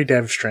in every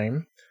dev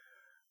stream,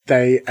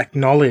 they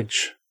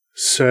acknowledge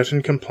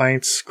certain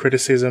complaints,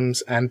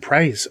 criticisms, and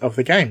praise of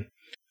the game.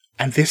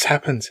 And this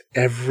happens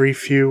every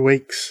few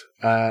weeks.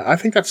 I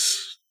think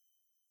that's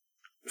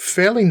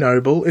fairly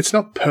noble. It's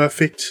not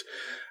perfect.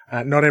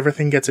 Not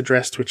everything gets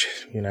addressed, which,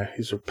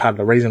 is part of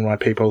the reason why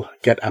people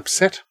get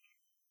upset.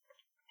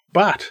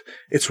 But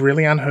it's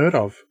really unheard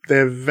of.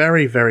 They're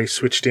very, very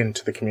switched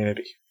into the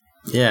community.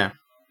 Yeah.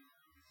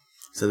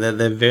 So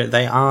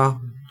they are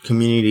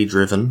community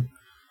driven.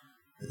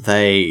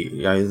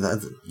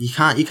 You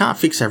can't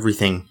fix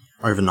everything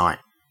overnight.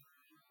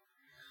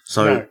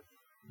 So No.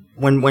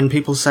 when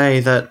people say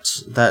that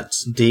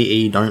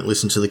DE don't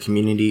listen to the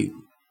community,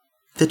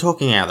 they're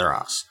talking out their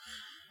ass.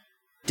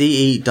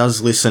 DE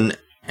does listen,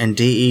 and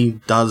DE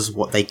does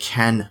what they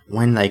can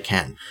when they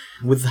can.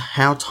 With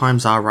how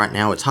times are right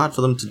now, it's hard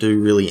for them to do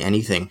really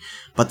anything,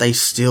 but they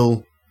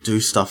still do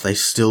stuff. They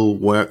still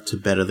work to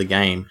better the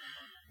game.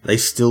 They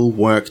still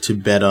work to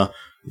better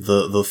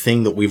the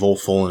thing that we've all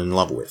fallen in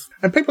love with.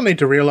 And people need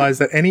to realize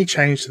that any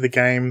change to the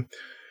game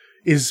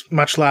is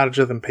much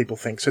larger than people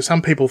think. So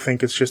some people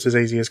think it's just as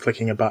easy as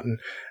clicking a button,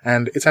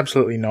 and it's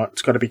absolutely not.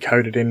 It's got to be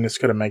coded in. You've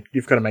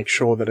got to make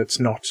sure that it's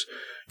not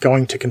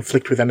going to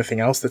conflict with anything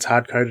else that's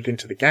hard coded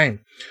into the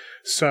game.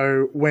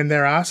 So when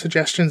there are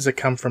suggestions that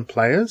come from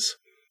players,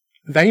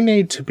 they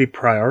need to be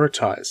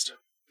prioritized.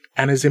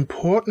 And as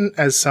important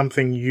as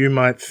something you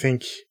might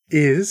think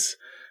is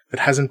that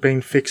hasn't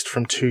been fixed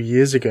from 2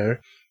 years ago,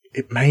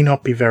 it may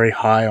not be very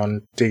high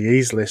on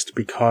DE's list,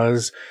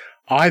 because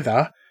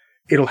either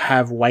it'll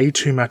have way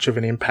too much of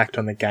an impact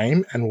on the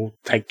game and will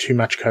take too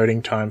much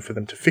coding time for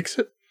them to fix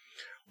it,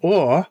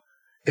 or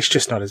it's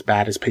just not as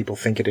bad as people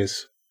think it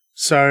is.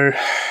 So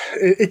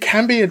it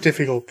can be a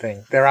difficult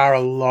thing. There are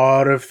a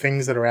lot of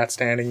things that are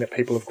outstanding that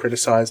people have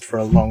criticized for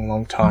a long,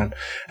 long time,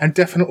 and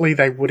definitely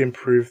they would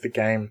improve the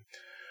game.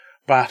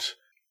 But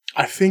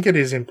I think it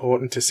is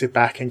important to sit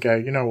back and go,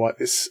 you know what,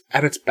 this,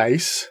 at its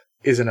base,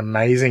 is an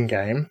amazing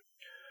game,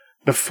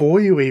 before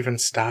you even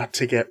start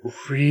to get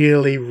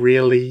really,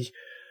 really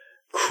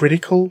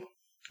critical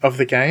of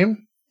the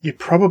game, you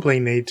probably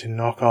need to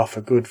knock off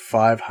a good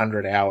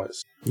 500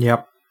 hours.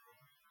 Yep.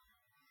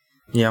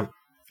 And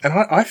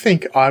I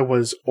think I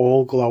was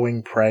all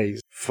glowing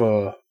praise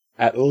for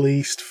at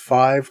least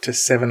 500 to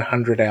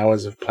 700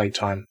 hours of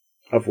playtime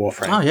of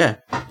Warframe. Oh, yeah.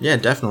 Yeah,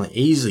 definitely.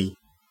 Easy.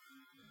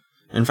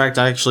 In fact,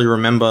 I actually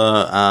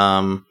remember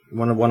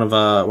one of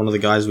the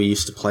guys we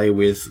used to play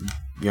with,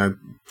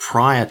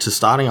 prior to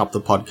starting up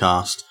the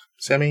podcast.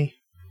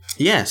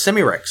 Yeah,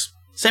 Semirex.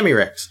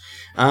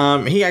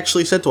 He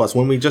actually said to us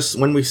when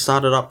we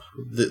started up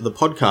the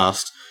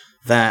podcast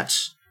that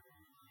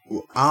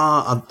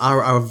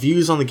our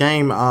views on the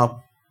game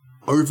are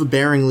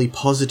overbearingly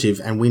positive,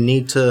 and we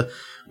need to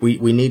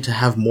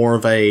have more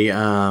of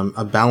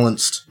a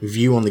balanced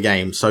view on the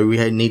game. So we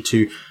need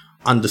to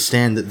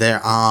understand that there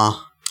are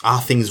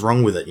things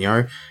wrong with it,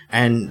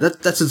 and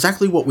that's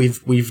exactly what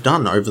we've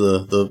done over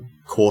the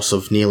course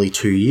of nearly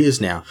 2 years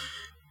now.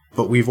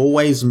 But we've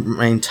always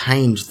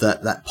maintained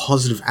that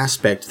positive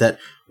aspect that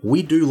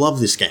we do love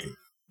this game.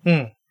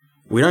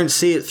 We don't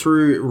see it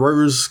through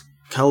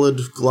rose-colored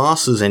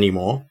glasses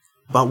anymore,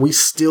 but we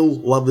still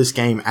love this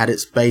game at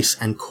its base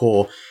and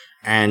core,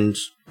 and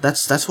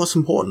that's what's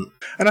important.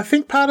 And I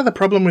think part of the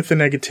problem with the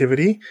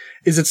negativity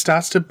is it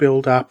starts to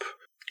build up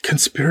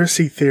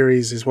conspiracy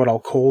theories, is what I'll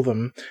call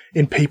them,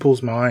 in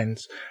people's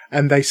minds.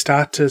 And they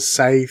start to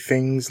say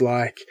things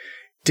like,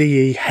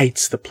 DE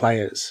hates the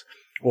players,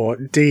 or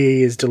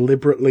DE is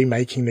deliberately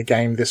making the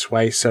game this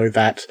way so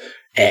that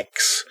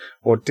X,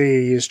 or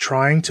DE is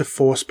trying to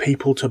force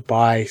people to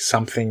buy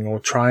something, or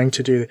trying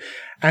to do...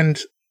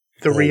 And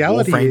the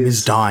reality Warframe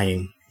is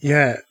dying.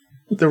 Yeah,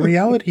 the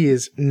reality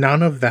is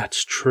none of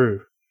that's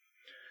true.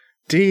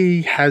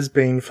 DE has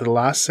been for the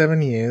last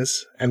 7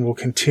 years, and will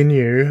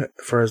continue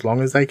for as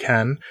long as they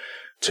can,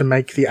 to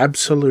make the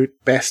absolute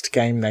best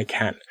game they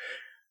can.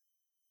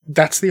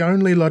 That's the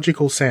only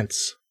logical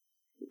sense.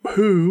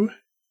 Who,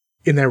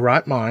 in their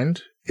right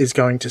mind, is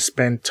going to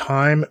spend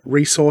time,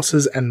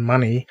 resources, and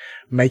money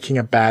making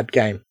a bad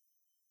game?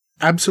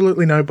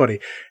 Absolutely nobody.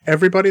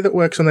 Everybody that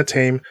works on the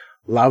team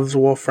loves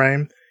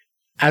Warframe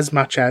as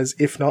much as,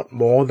 if not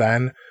more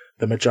than,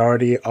 the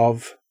majority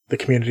of the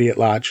community at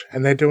large,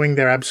 and they're doing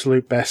their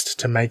absolute best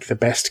to make the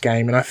best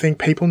game. And I think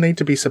people need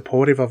to be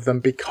supportive of them,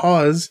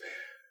 because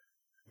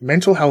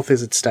mental health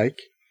is at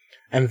stake,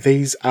 and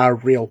these are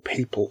real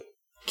people.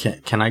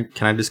 Can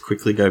I just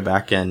quickly go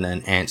back and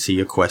answer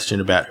your question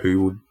about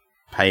who would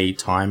pay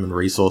time and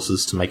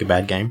resources to make a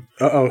bad game?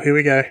 Here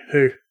we go.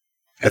 Who?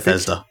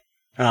 Bethesda.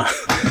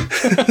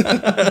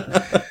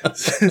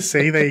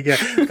 See, there you go.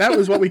 That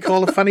was what we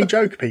call a funny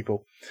joke,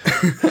 people.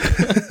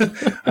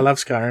 I love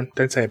Skyrim.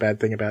 Don't say a bad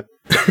thing about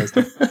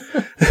Bethesda.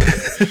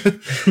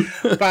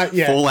 But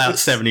yeah, Fallout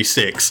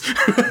 76.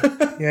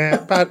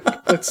 Yeah, but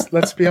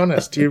let's be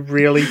honest. Do you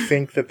really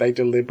think that they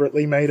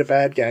deliberately made a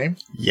bad game?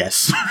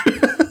 Yes.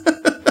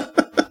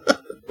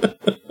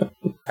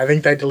 I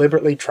think they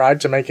deliberately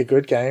tried to make a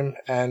good game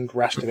and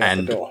rushed it out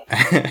the door.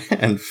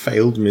 And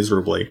failed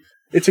miserably.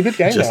 It's a good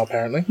game now,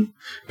 apparently.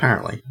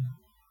 Apparently.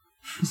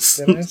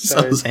 You know, so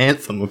is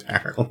Anthem,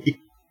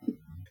 apparently.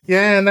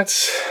 Yeah, and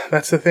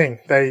that's the thing.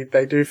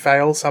 They do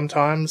fail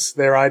sometimes.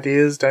 Their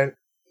ideas don't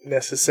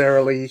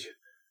necessarily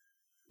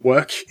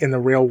work in the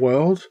real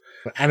world.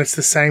 And it's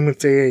the same with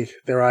DE.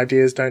 Their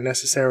ideas don't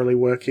necessarily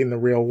work in the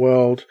real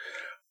world.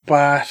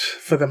 But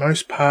for the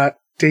most part,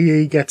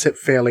 DE gets it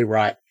fairly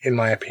right, in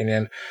my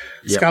opinion.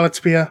 Yep. Scarlet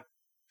Spear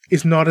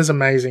is not as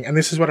amazing. And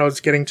this is what I was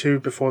getting to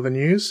before the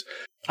news.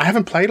 I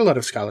haven't played a lot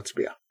of Scarlet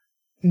Spear.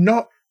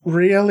 Not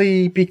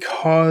really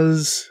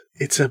because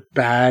it's a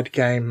bad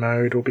game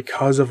mode, or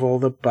because of all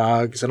the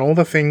bugs and all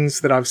the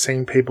things that I've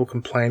seen people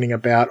complaining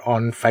about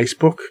on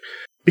Facebook.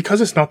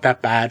 Because it's not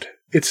that bad.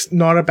 It's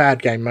not a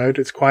bad game mode.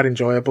 It's quite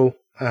enjoyable.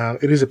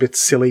 It is a bit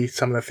silly,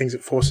 some of the things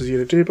it forces you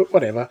to do, but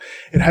whatever.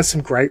 It has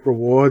some great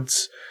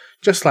rewards,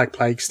 just like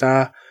Plague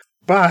Star.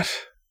 But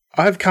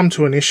I've come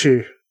to an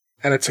issue,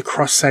 and it's a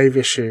cross-save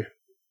issue.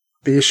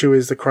 The issue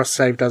is the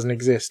cross-save doesn't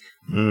exist.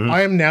 Mm-hmm.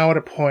 I am now at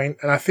a point,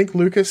 and I think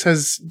Lucas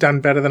has done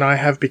better than I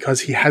have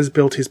because he has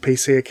built his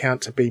PC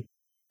account to be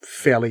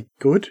fairly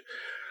good.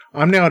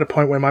 I'm now at a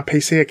point where my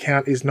PC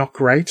account is not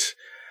great.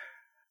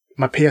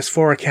 My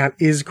PS4 account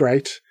is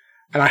great,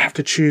 and I have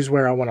to choose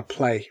where I want to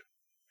play.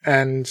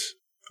 And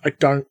I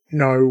don't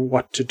know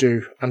what to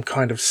do. I'm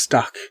kind of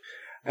stuck.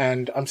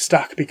 And I'm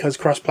stuck because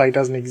crossplay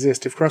doesn't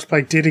exist. If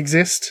crossplay did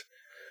exist...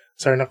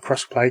 Sorry, not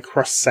crossplay,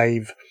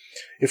 cross-save.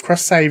 If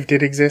cross-save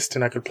did exist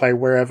and I could play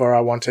wherever I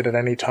wanted at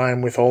any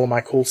time with all of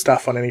my cool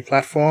stuff on any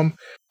platform,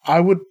 I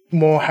would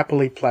more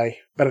happily play.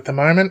 But at the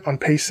moment, on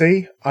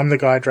PC, I'm the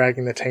guy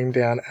dragging the team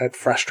down, and it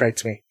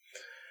frustrates me.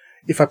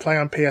 If I play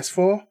on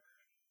PS4,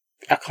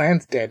 our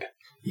clan's dead.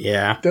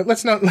 Yeah.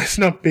 Let's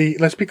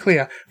be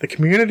clear. The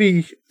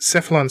community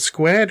Cephalon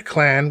Squared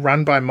clan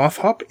run by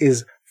Mothhop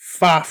is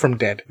far from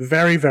dead.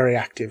 Very, very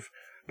active.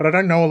 But I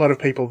don't know a lot of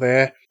people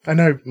there. I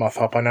know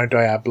Mothhop, I know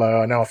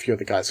Diablo, I know a few of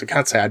the guys, so I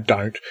can't say I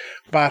don't.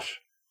 But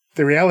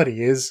the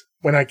reality is,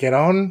 when I get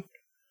on,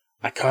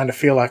 I kind of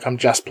feel like I'm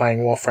just playing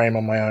Warframe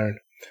on my own.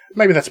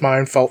 Maybe that's my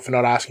own fault for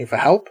not asking for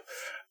help,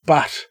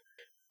 but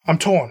I'm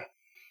torn.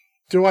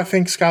 Do I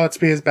think Scarlet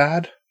Spear is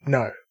bad?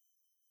 No.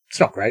 It's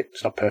not great.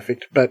 It's not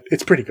perfect, but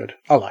it's pretty good.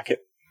 I like it.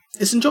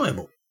 It's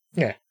enjoyable.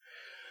 Yeah.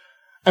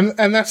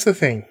 And that's the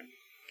thing.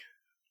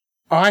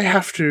 I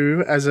have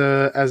to, as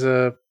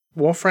a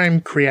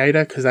Warframe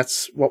creator, because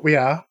that's what we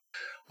are,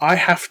 I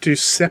have to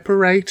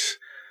separate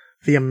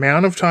the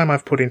amount of time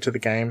I've put into the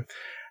game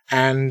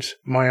and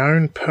my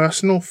own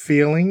personal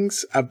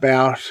feelings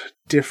about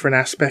different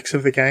aspects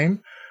of the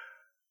game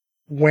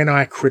when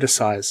I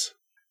criticize.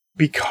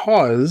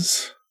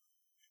 Because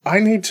I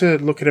need to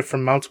look at it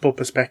from multiple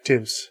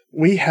perspectives.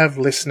 We have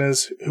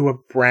listeners who are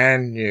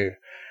brand new,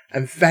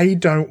 and they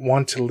don't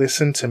want to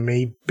listen to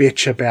me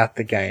bitch about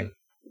the game.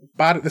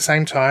 But at the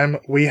same time,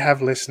 we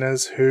have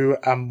listeners who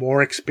are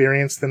more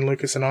experienced than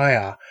Lucas and I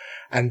are,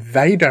 and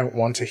they don't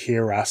want to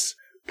hear us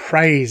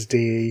praise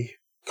DE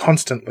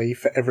constantly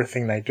for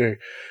everything they do.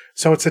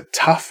 So it's a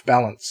tough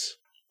balance.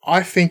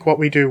 I think what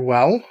we do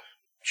well,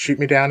 shoot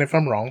me down if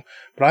I'm wrong,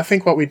 but I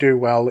think what we do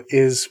well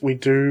is we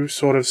do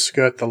sort of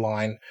skirt the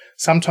line.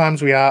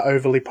 Sometimes we are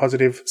overly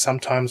positive,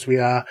 sometimes we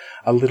are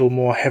a little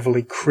more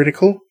heavily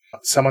critical.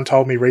 Someone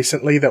told me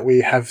recently that we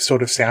have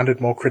sort of sounded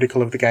more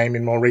critical of the game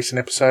in more recent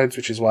episodes,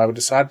 which is why we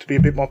decided to be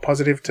a bit more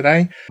positive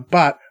today.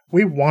 But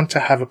we want to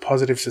have a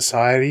positive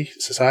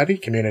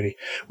community.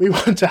 We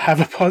want to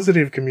have a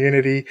positive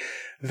community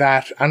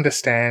that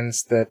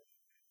understands that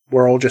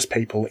we're all just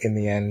people in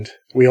the end.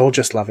 We all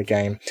just love a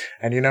game.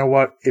 And you know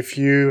what? If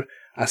you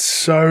are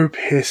so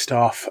pissed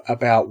off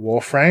about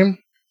Warframe,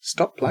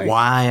 stop playing.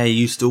 Why are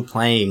you still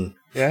playing?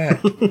 Yeah.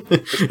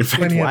 In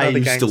fact, why are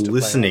you still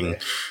listening?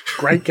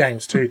 Great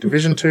games too.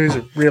 Division 2 is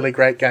a really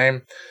great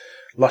game.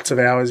 Lots of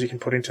hours you can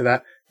put into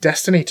that.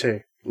 Destiny 2,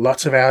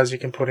 lots of hours you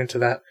can put into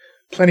that.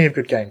 Plenty of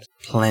good games.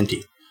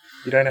 Plenty.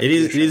 You don't have it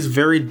is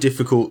very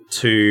difficult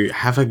to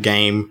have a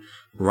game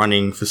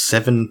running for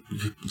seven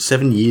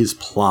years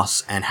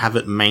plus and have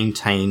it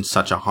maintain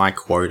such a high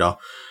quota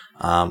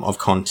of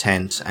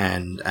content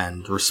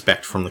and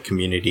respect from the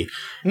community.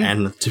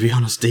 And to be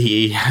honest,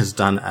 DE has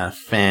done a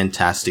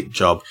fantastic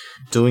job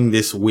doing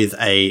this with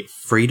a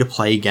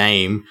free-to-play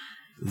game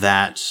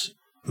that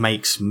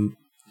makes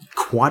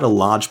quite a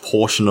large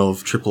portion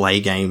of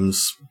AAA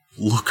games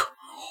look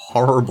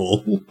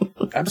horrible.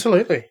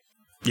 Absolutely.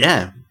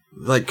 Yeah.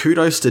 Like,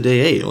 kudos to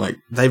DE. Like,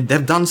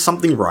 they've done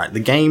something right. The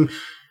game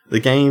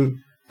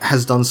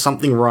has done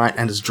something right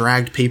and has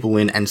dragged people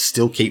in and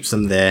still keeps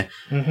them there.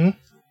 Mm-hmm.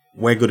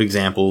 We're good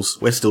examples.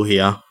 We're still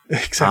here.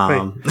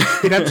 Exactly.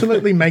 It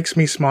absolutely makes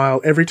me smile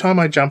every time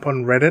I jump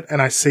on Reddit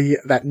and I see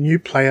that new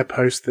player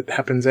post that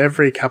happens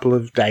every couple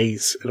of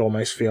days, it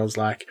almost feels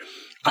like.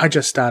 I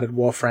just started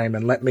Warframe,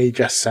 and let me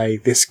just say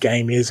this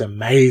game is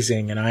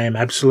amazing and I am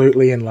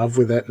absolutely in love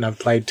with it, and I've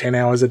played 10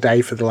 hours a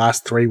day for the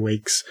last 3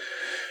 weeks.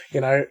 You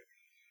know,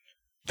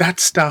 that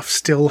stuff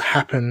still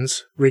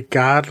happens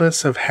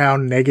regardless of how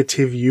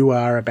negative you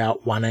are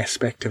about one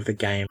aspect of the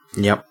game.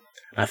 Yep.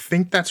 I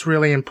think that's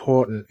really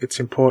important. It's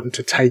important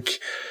to take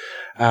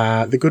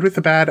the good with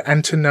the bad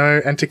and to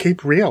know and to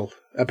keep real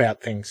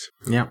about things.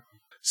 Yep.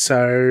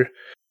 So,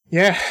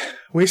 yeah,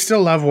 we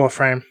still love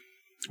Warframe.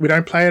 We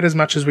don't play it as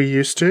much as we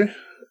used to.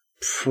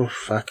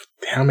 Fuck,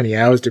 how many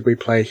hours did we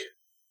play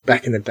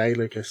back in the day,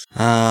 Lucas?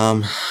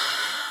 It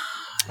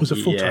was a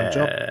full-time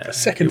job. A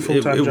second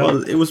full-time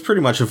job. It was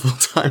pretty much a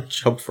full-time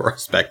job for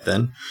us back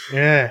then.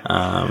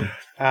 Yeah.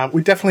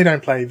 We definitely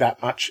don't play that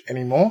much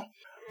anymore.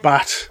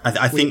 But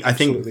I think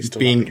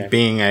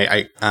being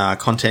a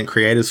content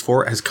creators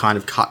for it has kind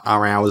of cut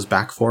our hours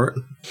back for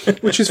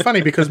it. Which is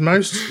funny because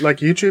most like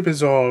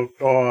YouTubers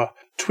or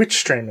Twitch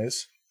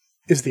streamers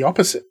is the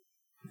opposite.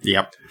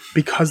 Yep.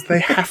 Because they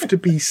have to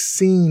be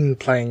seen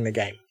playing the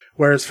game.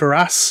 Whereas for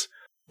us,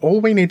 all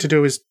we need to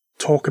do is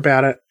talk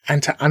about it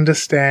and to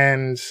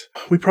understand.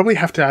 We probably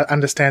have to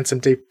understand some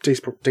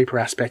deeper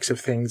aspects of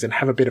things and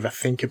have a bit of a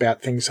think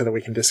about things so that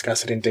we can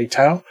discuss it in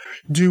detail.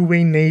 Do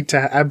we need to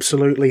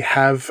absolutely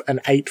have an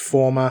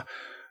 8-former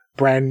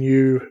brand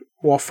new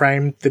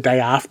Warframe the day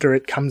after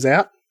it comes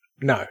out?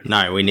 No.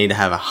 No, we need to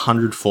have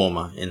 100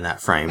 former in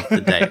that frame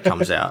the day it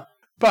comes out.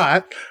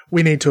 But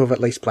we need to have at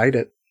least played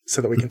it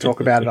so that we can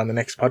talk about it on the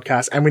next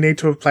podcast. And we need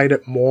to have played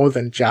it more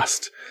than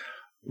just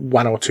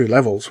 1 or 2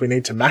 levels. We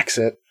need to max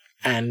it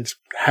and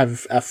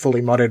have a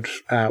fully modded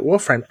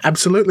Warframe.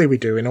 Absolutely we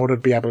do, in order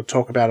to be able to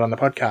talk about it on the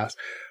podcast.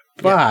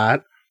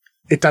 But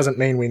it doesn't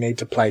mean we need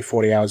to play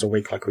 40 hours a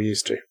week like we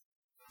used to.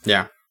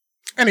 Yeah.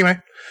 Anyway,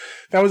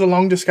 that was a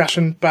long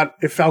discussion, but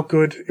it felt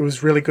good. It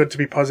was really good to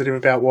be positive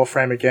about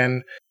Warframe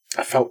again.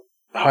 I felt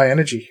high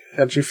energy.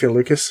 How did you feel,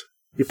 Lucas?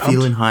 You pumped?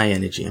 Feeling high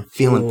energy. I'm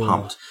feeling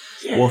pumped.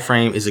 Yeah.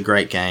 Warframe is a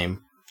great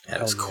game.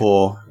 At its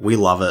core, we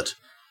love it.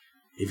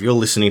 If you're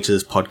listening to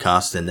this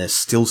podcast, then there's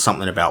still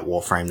something about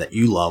Warframe that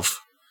you love.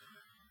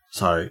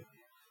 So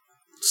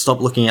stop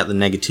looking at the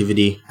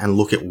negativity and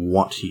look at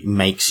what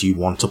makes you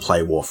want to play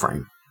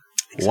Warframe.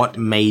 Exactly. What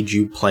made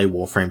you play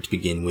Warframe to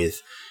begin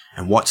with,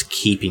 and what's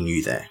keeping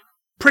you there?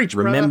 Preach,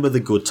 brother. Remember the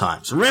good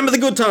times. Remember the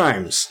good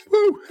times!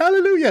 Woo,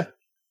 hallelujah.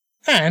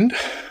 And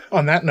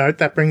on that note,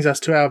 that brings us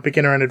to our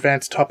beginner and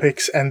advanced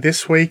topics. And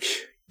this week,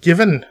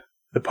 given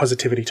the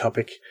positivity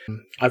topic,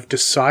 I've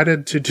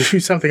decided to do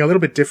something a little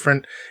bit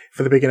different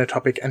for the beginner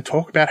topic and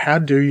talk about how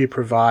do you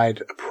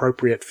provide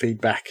appropriate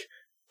feedback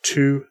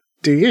to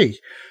DE.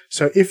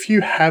 So if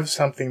you have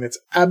something that's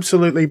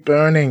absolutely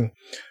burning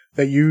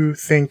that you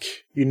think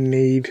you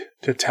need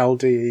to tell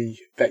DE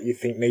that you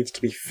think needs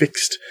to be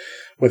fixed,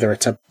 whether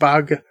it's a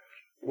bug,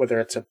 whether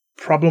it's a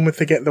problem with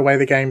the way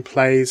the game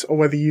plays, or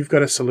whether you've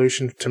got a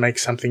solution to make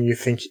something you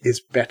think is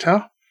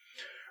better,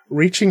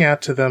 reaching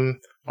out to them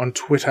on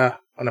Twitter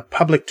on a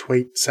public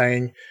tweet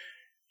saying,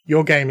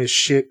 your game is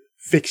shit,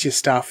 fix your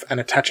stuff, and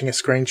attaching a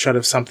screenshot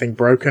of something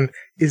broken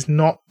is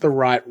not the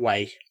right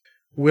way.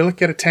 Will it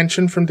get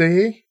attention from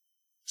DE?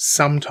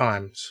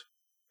 Sometimes.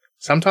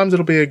 Sometimes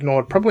it'll be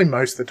ignored. Probably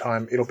most of the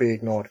time it'll be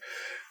ignored.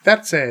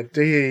 That said,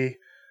 DE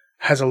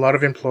has a lot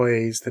of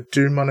employees that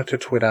do monitor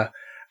Twitter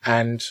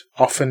and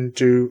often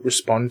do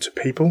respond to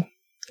people,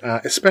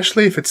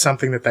 especially if it's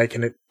something that they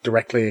can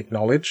directly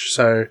acknowledge.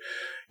 So,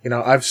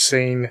 I've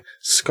seen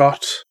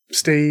Scott,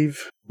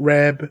 Steve,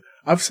 Reb,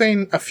 I've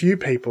seen a few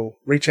people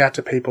reach out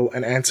to people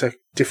and answer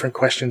different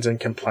questions and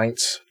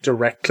complaints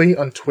directly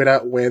on Twitter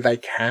where they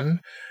can,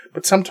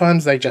 but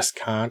sometimes they just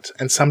can't,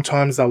 and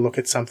sometimes they'll look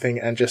at something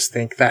and just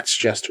think that's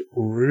just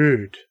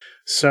rude.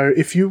 So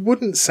if you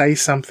wouldn't say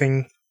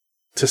something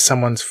to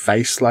someone's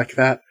face like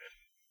that,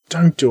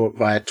 don't do it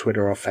via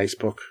Twitter or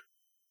Facebook.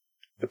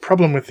 The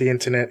problem with the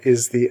internet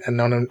is the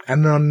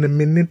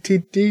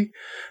anonymity.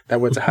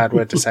 That word's a hard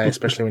word to say,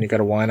 especially when you've got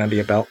a wine under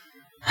your belt.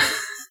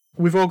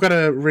 We've all got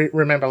to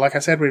remember, like I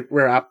said,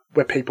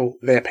 we're people,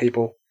 they're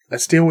people.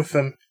 Let's deal with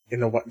them in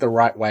the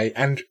right way.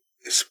 And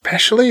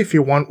especially if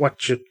you want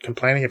what you're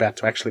complaining about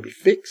to actually be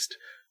fixed,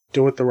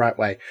 do it the right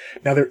way.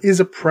 Now, there is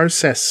a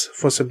process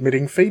for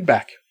submitting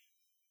feedback.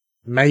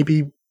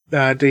 Maybe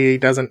DE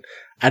doesn't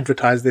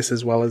advertise this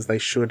as well as they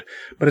should,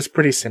 but it's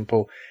pretty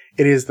simple.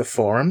 It is the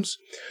forums.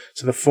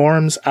 So the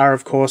forums are,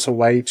 of course, a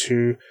way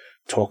to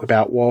talk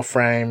about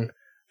Warframe,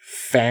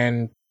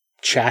 fan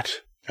chat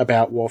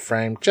about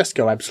Warframe, just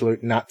go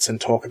absolute nuts and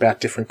talk about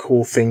different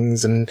cool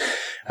things and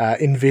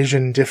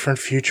envision different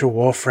future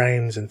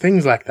Warframes and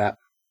things like that.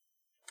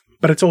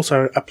 But it's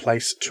also a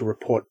place to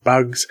report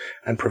bugs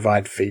and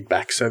provide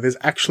feedback. So there's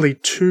actually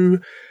 2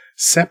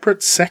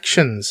 separate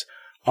sections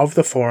of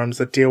the forums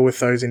that deal with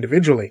those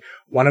individually.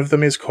 One of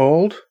them is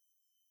called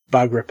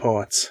Bug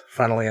Reports,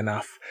 funnily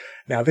enough.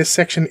 Now, this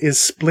section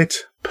is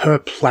split per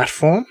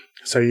platform,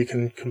 so you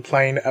can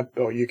complain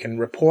or you can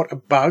report a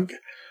bug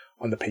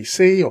on the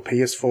PC or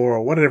PS4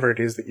 or whatever it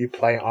is that you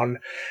play on,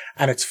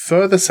 and it's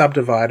further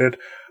subdivided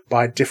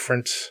by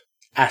different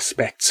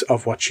aspects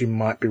of what you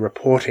might be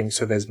reporting.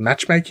 So there's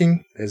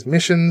matchmaking, there's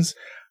missions,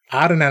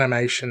 art and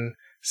animation,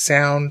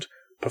 sound,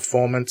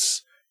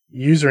 performance,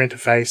 user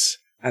interface,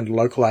 and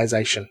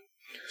localization.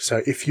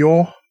 So if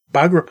your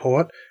bug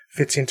report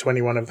fits into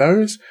any one of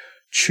those,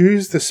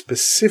 choose the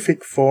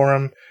specific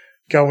forum,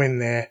 go in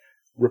there,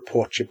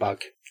 report your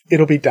bug.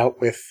 It'll be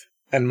dealt with,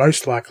 and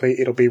most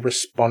likely it'll be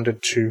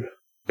responded to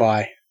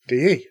by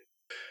DE.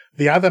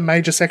 The other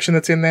major section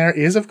that's in there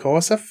is, of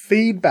course, a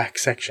feedback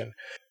section.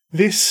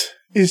 This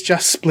is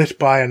just split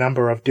by a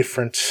number of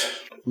different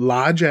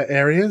larger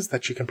areas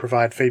that you can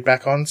provide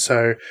feedback on.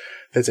 So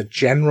there's a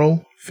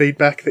general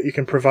feedback that you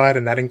can provide,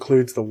 and that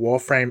includes the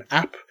Warframe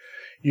app.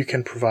 You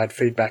can provide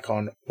feedback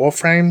on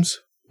Warframes,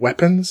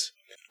 weapons,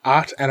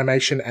 art,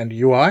 animation, and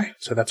UI.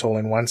 So that's all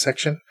in one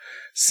section.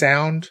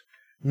 Sound,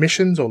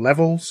 missions or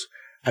levels,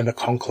 and the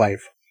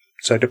Conclave.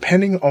 So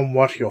depending on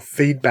what your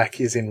feedback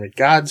is in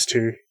regards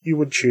to, you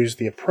would choose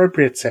the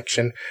appropriate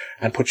section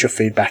and put your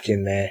feedback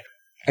in there.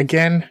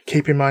 Again,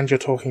 keep in mind you're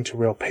talking to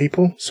real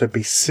people, so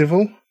be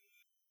civil.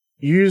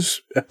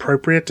 Use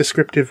appropriate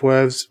descriptive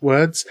words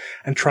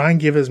and try and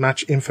give as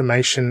much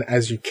information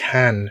as you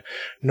can,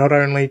 not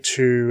only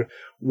to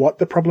what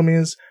the problem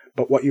is,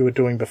 but what you were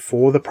doing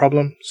before the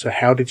problem. So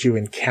how did you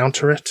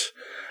encounter it,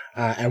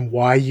 and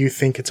why you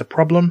think it's a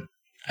problem,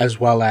 as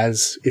well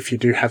as, if you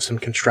do have some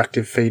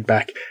constructive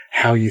feedback,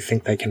 how you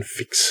think they can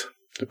fix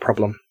the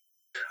problem.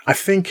 I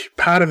think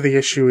part of the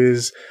issue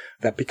is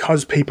that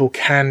because people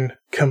can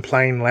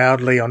complain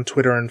loudly on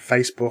Twitter and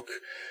Facebook,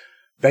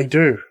 they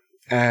do.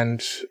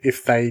 And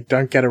if they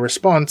don't get a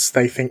response,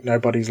 they think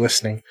nobody's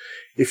listening.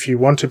 If you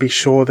want to be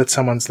sure that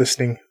someone's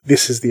listening,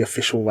 this is the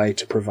official way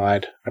to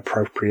provide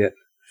appropriate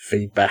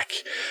feedback.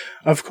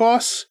 Of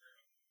course,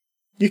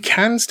 you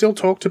can still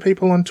talk to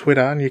people on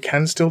Twitter, and you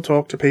can still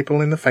talk to people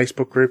in the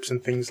Facebook groups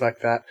and things like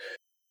that.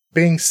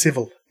 Being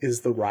civil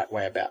is the right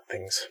way about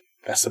things.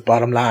 That's the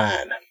bottom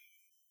line.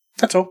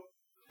 That's all.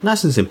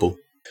 Nice and simple.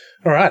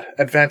 All right,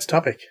 advanced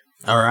topic.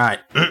 All right.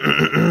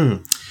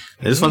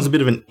 This one's a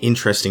bit of an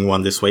interesting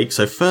one this week.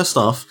 So first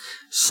off,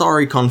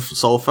 sorry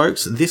console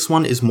folks, this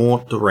one is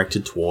more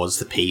directed towards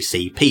the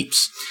PC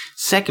peeps.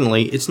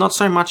 Secondly, it's not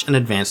so much an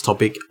advanced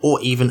topic or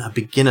even a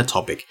beginner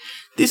topic.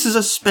 This is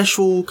a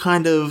special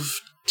kind of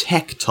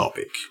tech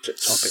topic.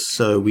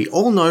 So we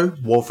all know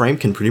Warframe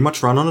can pretty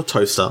much run on a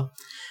toaster,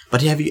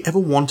 but have you ever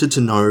wanted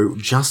to know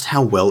just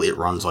how well it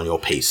runs on your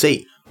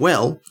PC?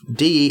 Well,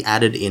 DE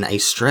added in a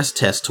stress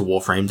test to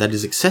Warframe that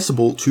is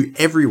accessible to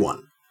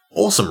everyone.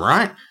 Awesome,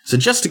 right? So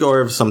just to go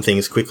over some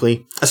things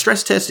quickly, a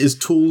stress test is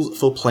tools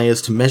for players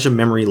to measure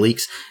memory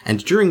leaks,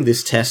 and during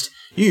this test,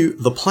 you,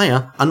 the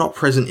player, are not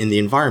present in the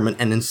environment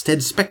and instead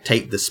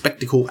spectate the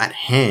spectacle at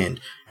hand.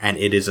 And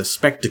it is a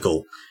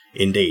spectacle,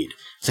 indeed.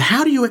 So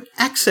how do you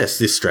access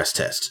this stress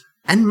test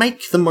and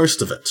make the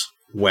most of it?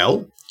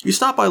 Well, you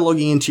start by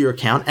logging into your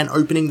account and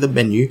opening the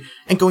menu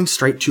and going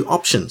straight to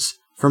options.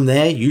 From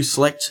there, you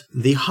select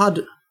the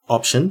HUD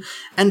option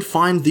and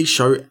find the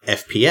show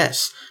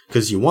FPS,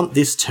 because you want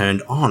this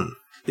turned on.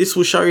 This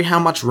will show you how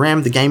much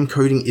RAM the game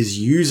coding is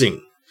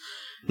using.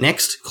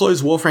 Next,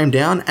 close Warframe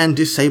down and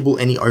disable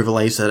any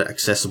overlays that are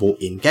accessible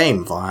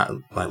in-game via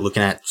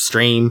looking at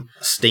Stream,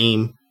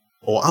 Steam,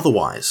 or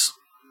otherwise.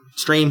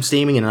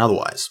 Steaming, and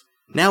otherwise.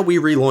 Now we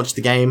relaunch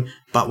the game,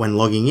 but when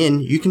logging in,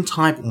 you can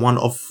type one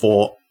of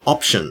 4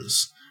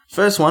 options.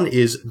 First one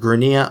is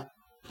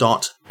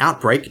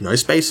Grineer.outbreak, no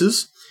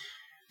spaces.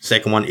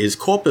 Second one is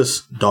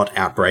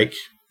Corpus.outbreak.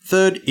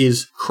 Third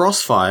is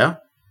Crossfire.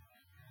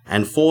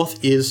 And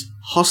fourth is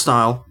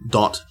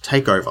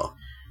Hostile.takeover.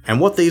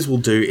 And what these will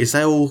do is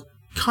they will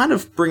kind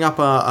of bring up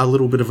a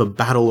little bit of a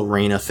battle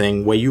arena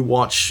thing where you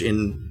watch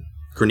in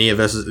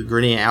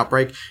Grineer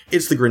Outbreak,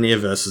 it's the Grineer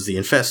versus the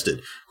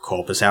Infested.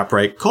 Corpus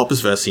Outbreak,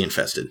 Corpus versus the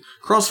Infested.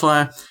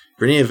 Crossfire,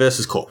 Grineer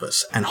versus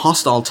Corpus. And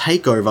Hostile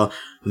Takeover,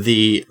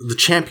 the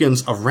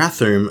champions of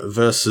Rathum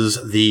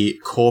versus the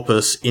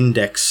Corpus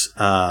Index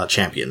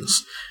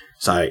champions.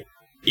 So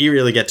you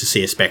really get to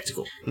see a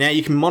spectacle. Now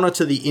you can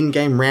monitor the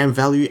in-game RAM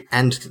value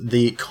and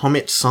the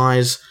commit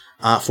size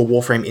for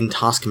Warframe in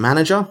Task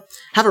Manager.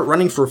 Have it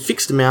running for a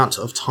fixed amount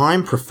of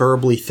time,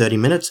 preferably 30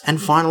 minutes, and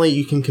finally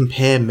you can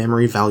compare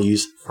memory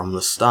values from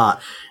the start.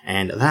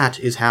 And that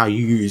is how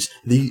you use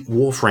the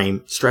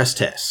Warframe stress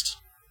test.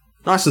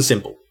 Nice and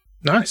simple.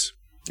 Nice.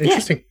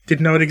 Interesting. Yeah.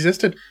 Didn't know it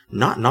existed.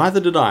 Neither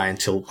did I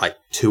until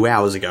 2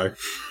 hours ago.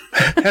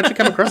 How'd you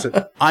come across it?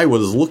 I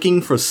was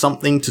looking for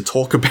something to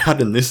talk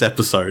about in this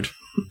episode.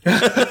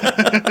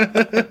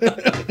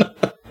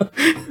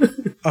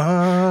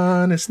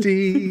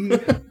 Honesty.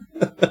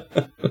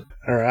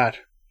 All right.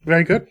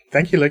 Very good.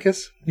 Thank you,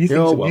 Lucas.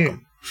 You're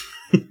welcome.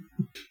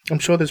 I'm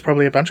sure there's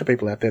probably a bunch of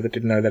people out there that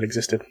didn't know that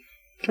existed.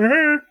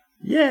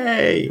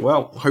 Yay!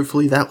 Well,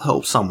 hopefully that'll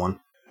help someone.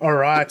 All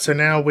right. So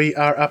now we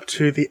are up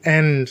to the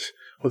end,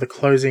 or the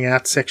closing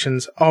out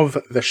sections of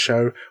the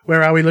show.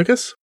 Where are we,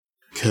 Lucas?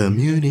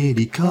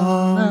 Community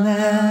call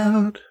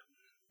out.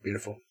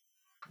 Beautiful.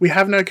 We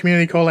have no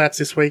community call outs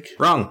this week.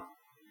 Wrong.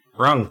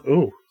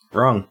 Ooh.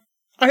 Wrong.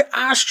 I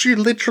asked you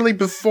literally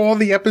before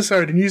the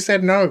episode and you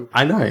said no.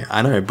 I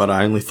know, but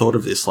I only thought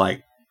of this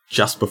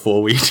just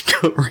before we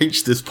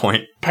reached this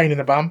point. Pain in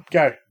the bum.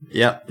 Go.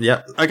 Yep.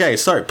 Okay,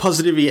 so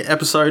positivity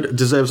episode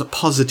deserves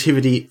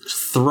positivity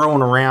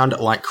thrown around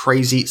like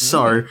crazy.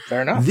 So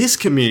fair enough. This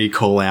community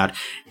call out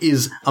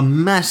is a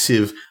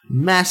massive,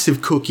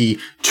 massive cookie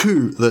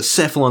to the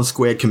Cephalon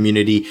Squared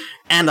community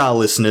and our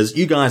listeners.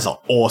 You guys are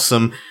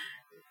awesome.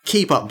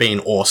 Keep up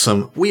being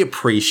awesome. We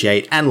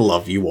appreciate and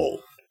love you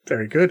all.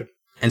 Very good.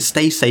 And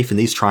stay safe in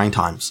these trying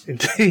times.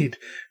 Indeed.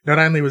 Not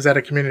only was that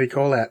a community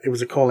call-out, it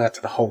was a call-out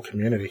to the whole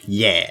community.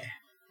 Yeah.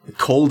 It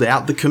called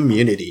out the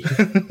community.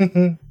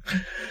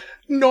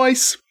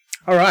 Nice.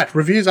 All right.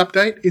 Reviews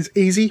update is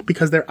easy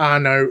because there are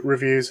no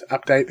reviews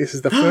update. This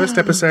is the first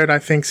episode, I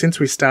think,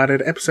 since we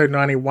started. Episode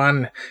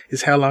 91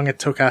 is how long it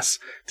took us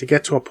to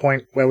get to a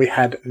point where we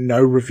had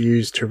no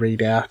reviews to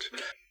read out.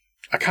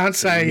 I can't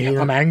say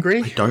I'm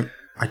angry.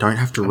 I don't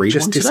have to read one today?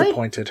 Just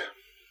disappointed.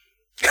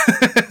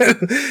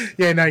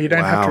 Yeah, no, you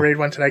don't have to read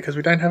one today because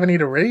we don't have any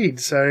to read.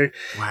 So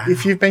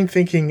if you've been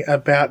thinking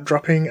about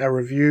dropping a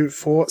review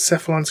for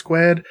Cephalon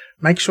Squared,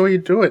 make sure you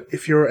do it.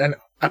 If you're an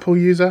Apple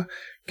user,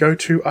 go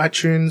to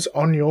iTunes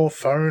on your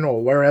phone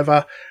or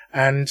wherever,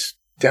 and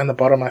down the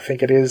bottom, I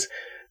think it is,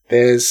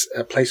 there's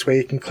a place where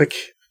you can click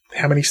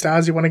how many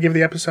stars you want to give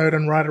the episode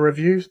and write a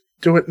review.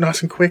 Do it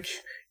nice and quick.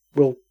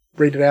 We'll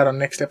read it out on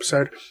next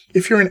episode.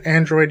 If you're an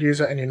Android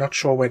user and you're not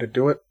sure where to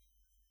do it,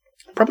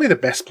 probably the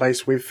best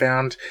place we've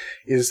found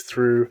is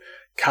through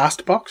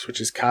Castbox,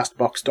 which is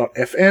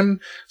castbox.fm.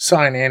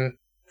 Sign in,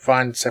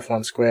 find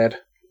Cephalon Squared,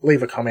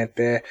 leave a comment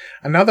there.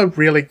 Another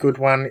really good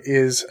one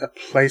is a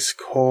place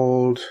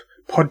called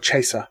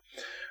Podchaser.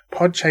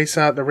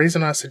 Podchaser, the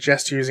reason I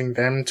suggest using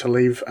them to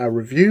leave a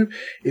review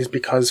is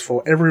because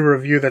for every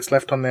review that's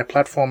left on their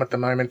platform at the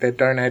moment, they're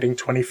donating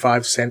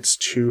 25 cents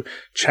to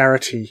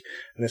charity.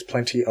 And there's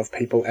plenty of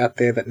people out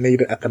there that need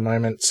it at the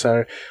moment.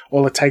 So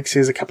all it takes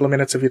is a couple of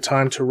minutes of your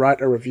time to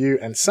write a review,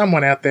 and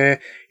someone out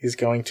there is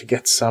going to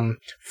get some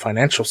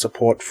financial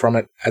support from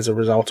it as a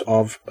result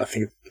of, I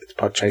think it's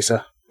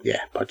Podchaser.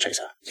 Yeah,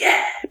 Podchaser.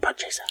 Yeah,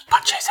 Podchaser.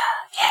 Podchaser.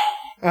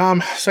 Yeah.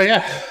 So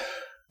yeah,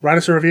 write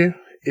us a review.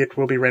 It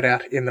will be read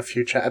out in the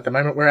future. At the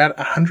moment, we're at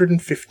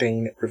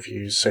 115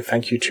 reviews. So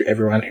thank you to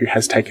everyone who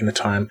has taken the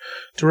time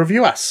to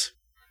review us.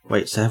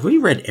 Wait, so have we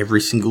read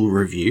every single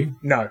review?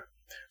 No.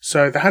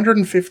 So the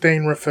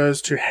 115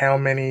 refers to how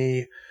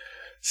many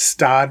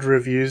starred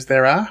reviews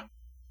there are,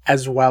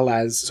 as well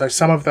as... So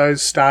some of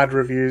those starred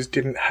reviews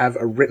didn't have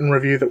a written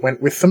review that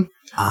went with them.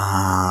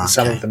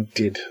 Some of them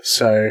did.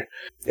 So,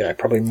 yeah,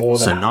 probably more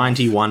than... So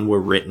 91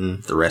 were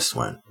written, the rest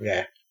weren't.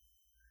 Yeah.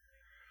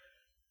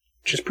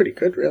 Which is pretty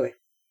good, really.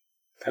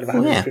 Out of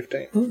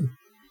 115. Yeah.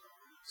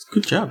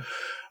 Good job.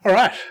 All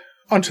right.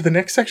 On to the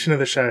next section of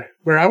the show.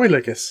 Where are we,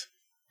 Lucas?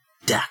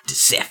 Dr.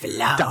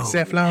 Cephalon. Dr.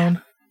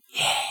 Cephalon.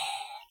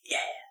 Yeah.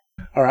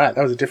 All right.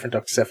 That was a different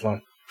Dr.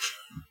 Cephalon.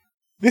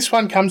 This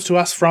one comes to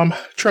us from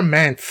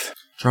Tremanth.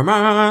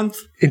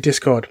 In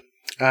Discord.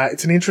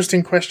 It's an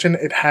interesting question.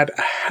 It had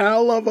a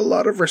hell of a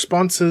lot of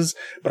responses,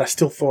 but I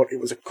still thought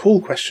it was a cool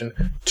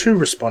question to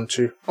respond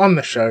to on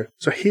the show.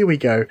 So here we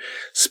go.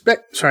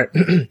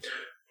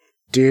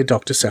 Dear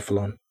Dr.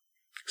 Cephalon,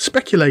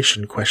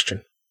 speculation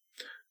question.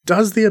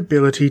 Does the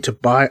ability to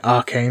buy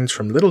arcanes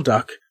from Little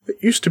Duck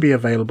that used to be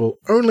available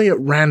only at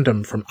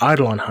random from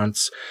Eidolon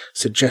hunts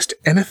suggest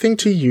anything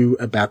to you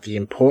about the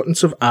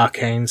importance of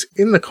arcanes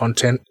in the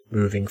content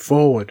moving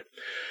forward?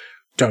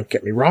 Don't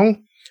get me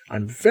wrong,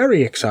 I'm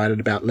very excited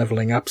about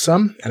leveling up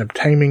some and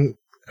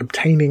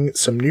obtaining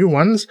some new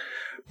ones,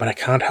 but I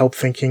can't help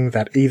thinking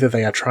that either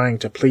they are trying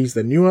to please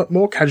the newer,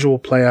 more casual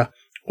player,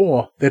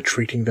 or they're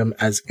treating them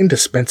as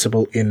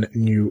indispensable in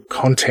new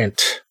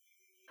content.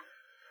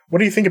 What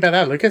do you think about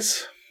that,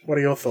 Lucas? What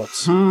are your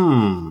thoughts?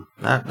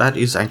 That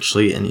is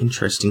actually an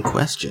interesting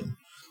question.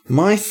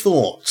 My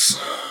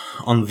thoughts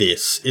on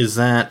this is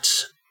that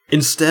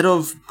instead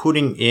of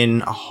putting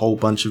in a whole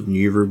bunch of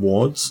new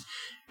rewards,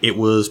 it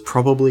was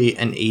probably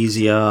an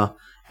easier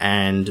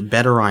and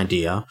better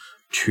idea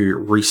to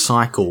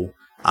recycle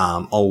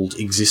old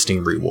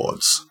existing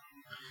rewards.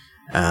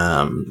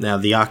 Now,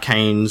 the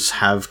arcanes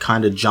have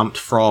kind of jumped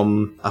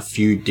from a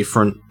few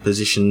different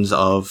positions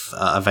of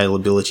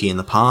availability in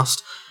the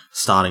past,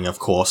 starting, of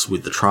course,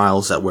 with the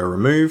trials that were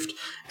removed,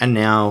 and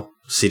now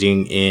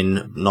sitting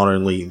in not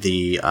only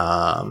the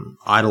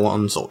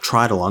Eidolons or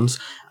Tridolons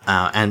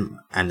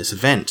and this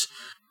event.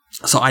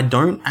 So I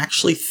don't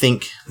actually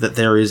think that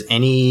there is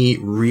any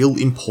real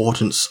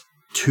importance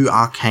to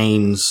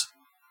arcanes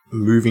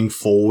moving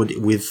forward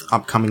with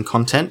upcoming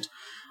content.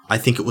 I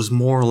think it was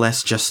more or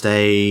less just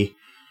a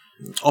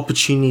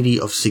opportunity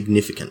of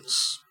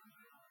significance.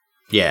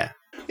 Yeah.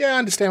 Yeah, I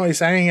understand what you're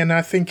saying, and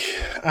I think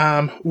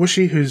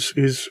Wooshi,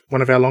 who's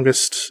one of our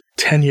longest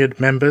tenured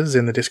members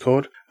in the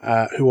Discord,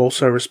 who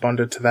also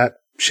responded to that,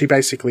 she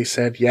basically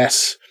said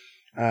yes,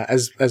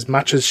 as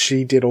much as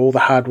she did all the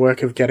hard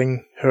work of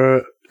getting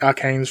her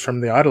arcanes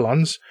from the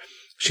Eidolons,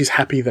 she's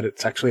happy that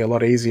it's actually a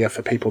lot easier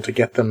for people to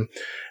get them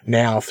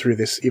now through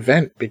this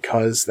event,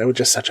 because they were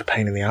just such a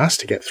pain in the ass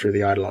to get through the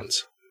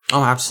Eidolons.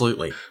 Oh,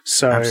 absolutely.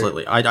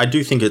 Absolutely. I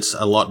do think it's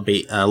a lot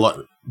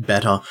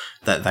better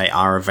that they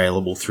are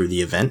available through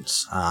the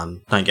events.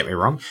 Don't get me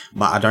wrong,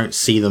 but I don't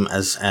see them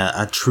as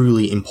a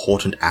truly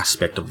important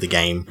aspect of the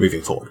game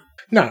moving forward.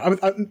 No,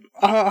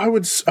 I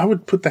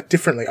would put that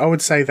differently. I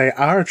would say they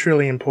are a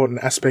truly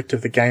important aspect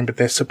of the game, but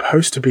they're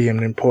supposed to be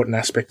an important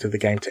aspect of the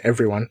game to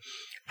everyone.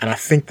 And I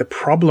think the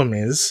problem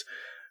is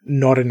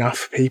not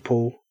enough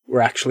people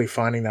were actually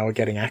finding they were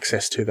getting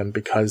access to them,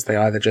 because they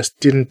either just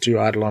didn't do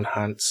Eidolon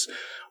hunts,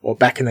 or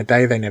back in the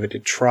day they never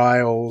did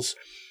trials.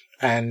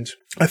 And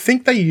I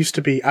think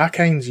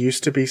arcanes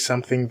used to be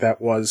something that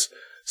was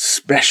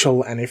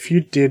special, and if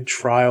you did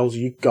trials,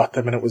 you got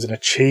them and it was an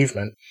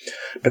achievement.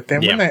 But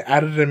then when they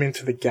added them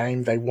into the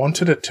game, they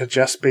wanted it to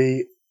just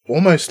be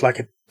almost like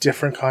a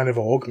different kind of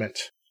augment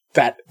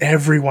that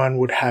everyone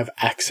would have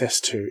access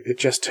to. It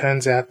just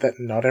turns out that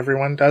not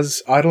everyone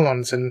does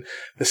Eidolons, and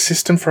the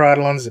system for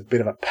Eidolons is a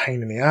bit of a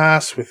pain in the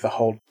ass with the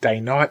whole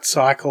day-night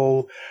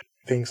cycle,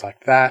 things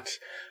like that.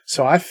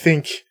 So I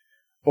think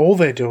all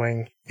they're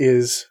doing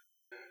is,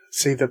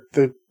 see,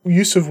 the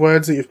use of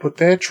words that you've put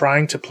there,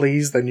 trying to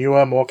please the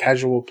newer, more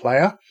casual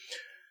player,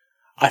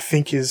 I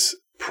think is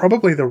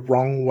probably the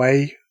wrong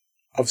way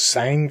of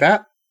saying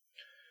that.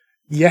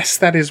 Yes,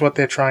 that is what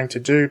they're trying to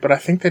do, but I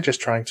think they're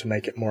just trying to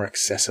make it more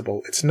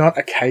accessible. It's not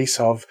a case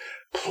of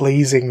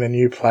pleasing the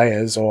new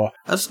players, or...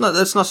 That's not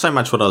so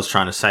much what I was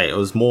trying to say. It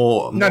was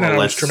more or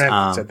less...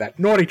 Tremanth said that.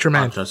 Naughty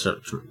Tremanth.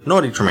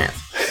 Naughty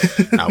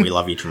Tremanth. No, we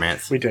love you,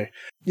 Tremanth. We do.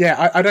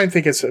 Yeah, I don't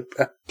think it's a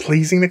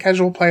pleasing the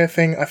casual player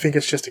thing. I think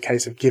it's just a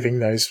case of giving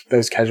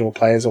those casual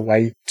players a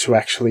way to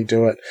actually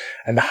do it.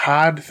 And the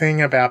hard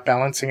thing about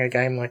balancing a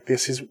game like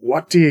this is,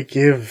 what do you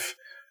give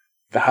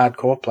the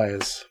hardcore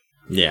players?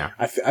 Yeah.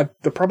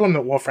 The problem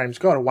that Warframe's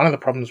got, or one of the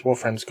problems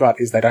Warframe's got,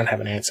 is they don't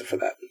have an answer for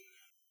that.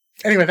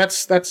 Anyway,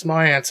 that's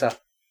my answer.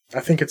 I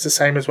think it's the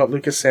same as what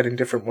Lucas said in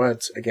different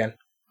words again.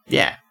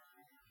 Yeah.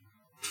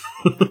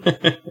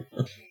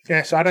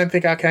 Yeah, so I don't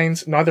think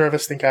arcanes, neither of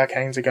us think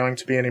arcanes are going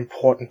to be an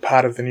important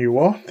part of the new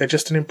war. They're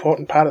just an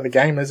important part of the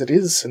game as it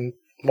is, and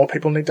more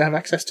people need to have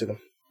access to them.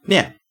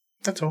 Yeah.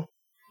 That's all.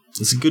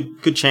 It's a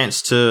good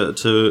chance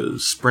to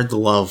spread the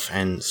love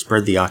and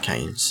spread the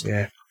arcanes.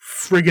 Yeah.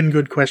 Friggin'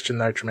 good question,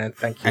 though, Tremanth.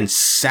 Thank you. And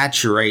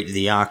saturate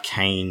the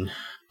arcane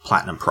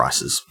platinum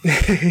prices.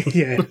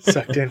 Yeah,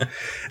 sucked in.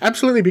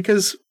 Absolutely,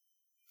 because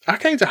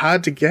arcanes are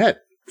hard to get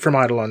from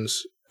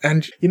Eidolons,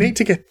 and you need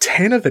to get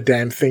 10 of the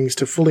damn things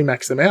to fully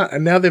max them out,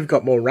 and now they've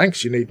got more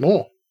ranks, you need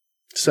more.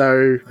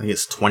 So I think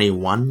it's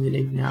 21 you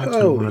need now,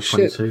 21 holy or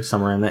 22, shit.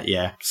 somewhere around that,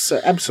 yeah. So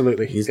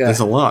absolutely. Yeah. There's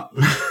a lot.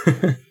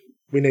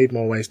 We need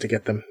more ways to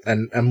get them,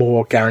 and a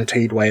more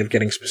guaranteed way of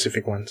getting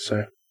specific ones,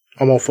 so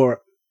I'm all for it.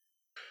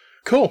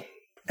 Cool.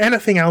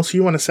 Anything else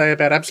you want to say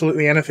about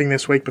absolutely anything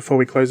this week before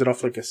we close it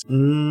off, Lucas?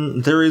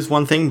 There is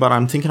one thing, but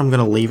I'm thinking I'm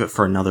going to leave it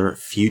for another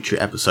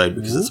future episode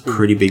because it's a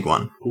pretty big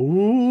one.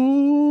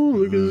 Ooh,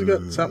 Lucas has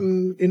got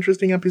something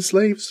interesting up his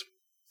sleeves.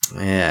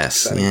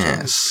 Yes, Exciting yes.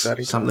 times,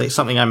 exciting times.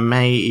 Something I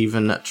may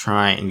even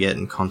try and get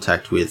in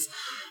contact with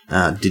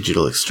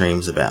Digital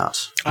Extremes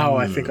about. Oh,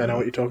 I think I know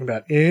what you're talking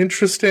about.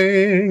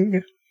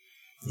 Interesting.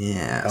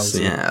 Yes,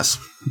 Awesome. yes.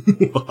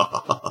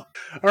 All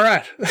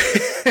right.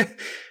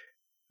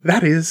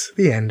 That is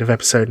the end of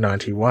episode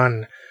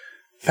 91.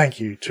 Thank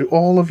you to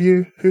all of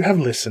you who have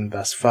listened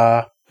thus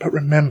far, but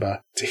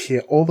remember to hear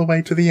all the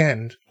way to the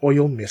end or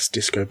you'll miss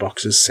Disco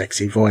Box's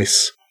sexy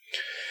voice.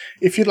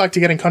 If you'd like to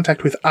get in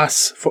contact with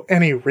us for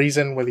any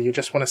reason, whether you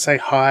just want to say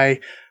hi,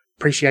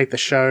 appreciate the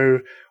show,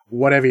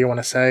 whatever you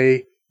want to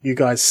say, you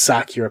guys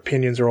suck, your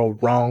opinions are all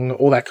wrong,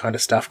 all that kind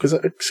of stuff, because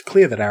it's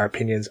clear that our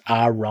opinions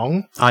are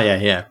wrong. Oh,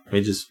 yeah.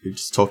 We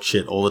just talk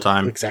shit all the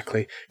time.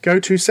 Exactly.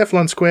 Go to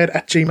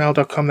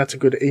cephalonsquared@gmail.com. That's a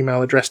good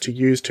email address to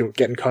use to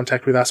get in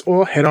contact with us,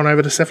 or head on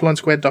over to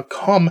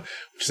cephalonsquared.com,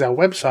 which is our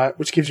website,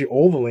 which gives you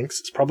all the links.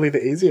 It's probably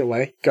the easier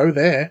way. Go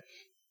there.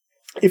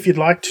 If you'd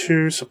like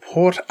to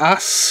support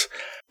us,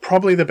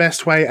 probably the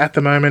best way at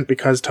the moment,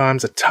 because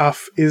times are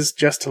tough, is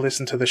just to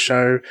listen to the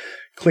show.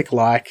 Click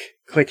like,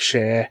 click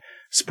share,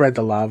 spread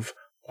the love,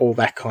 all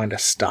that kind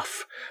of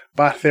stuff.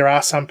 But there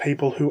are some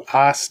people who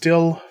are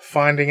still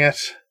finding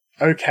it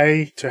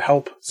okay to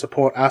help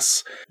support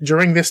us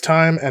during this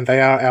time, and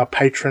they are our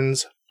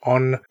patrons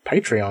on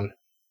Patreon.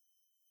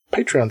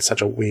 Patreon's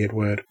such a weird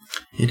word.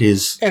 It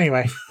is.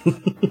 Anyway,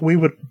 we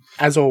would,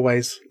 as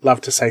always,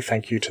 love to say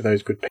thank you to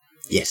those good people.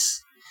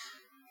 Yes.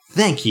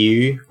 Thank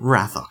you,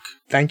 Rathok.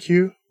 Thank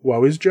you,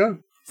 Woe is Joe.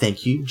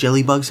 Thank you,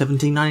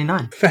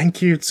 Jellybug1799.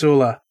 Thank you,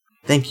 Tsula.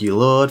 Thank you,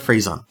 Lord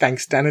Freezon.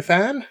 Thanks,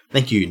 Danathan.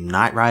 Thank you,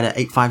 Knight Rider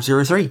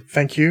 8503.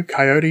 Thank you,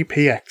 Coyote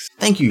PX.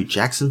 Thank you,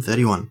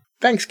 Jackson31.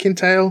 Thanks,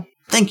 Kintail.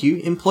 Thank you,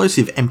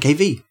 Implosive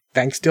MKV.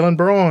 Thanks, Dylan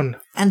Braun.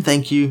 And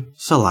thank you,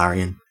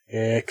 Solarian.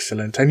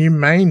 Excellent. And you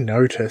may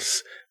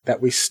notice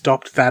that we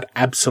stopped that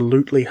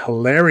absolutely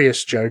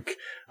hilarious joke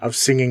of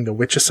singing the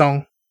Witcher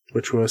song,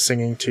 which we were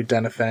singing to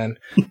Danathan.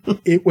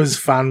 It was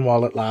fun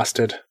while it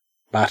lasted,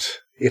 but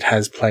it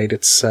has played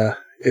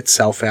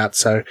itself out.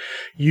 So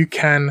you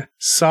can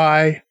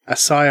sigh a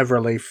sigh of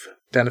relief,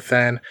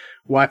 Danathan.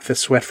 Wipe the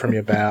sweat from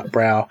your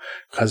brow,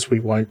 because we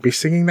won't be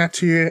singing that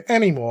to you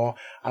anymore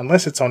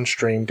unless it's on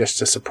stream just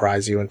to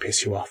surprise you and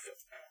piss you off.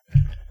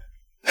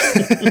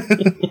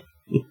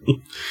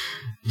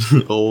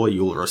 Or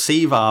you'll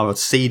receive our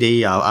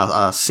CD,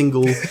 our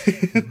single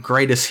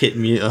greatest hits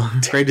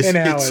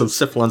of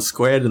Cephalon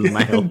Squared in the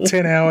mail.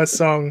 10-hour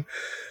song.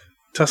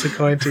 Toss a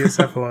coin to your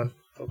Cephalon.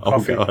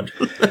 Oh, God.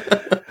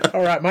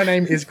 All right, my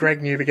name is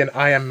Greg Newbegin.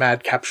 I am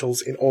Mad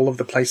Capsules in all of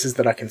the places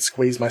that I can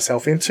squeeze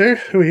myself into.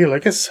 Who are you,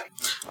 Lucas?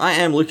 I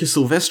am Lucas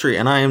Silvestri,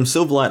 and I am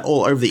Silverlight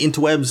all over the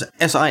interwebs.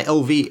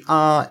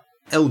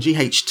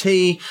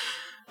 SILVRLGHT.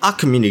 Our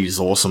community is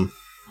awesome.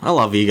 I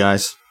love you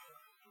guys.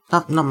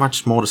 Not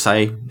much more to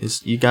say.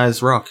 Is you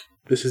guys rock.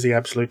 This is the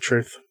absolute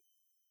truth.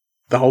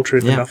 The whole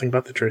truth and nothing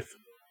but the truth.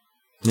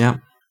 Yeah.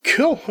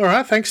 Cool. All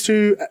right. Thanks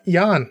to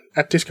Jan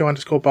at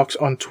Disco_Box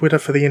on Twitter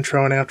for the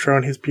intro and outro,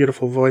 and his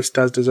beautiful voice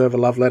does deserve a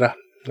love letter.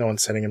 No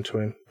one's sending him to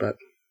him, but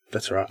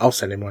that's all right. I'll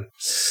send him one.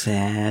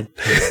 Sad.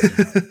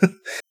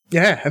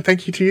 Yeah, and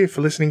thank you to you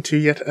for listening to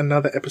yet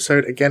another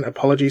episode. Again,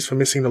 apologies for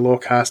missing the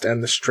Lorecast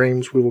and the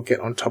streams. We will get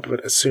on top of it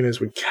as soon as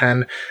we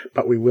can,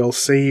 but we will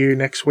see you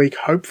next week,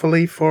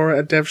 hopefully, for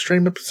a dev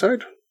stream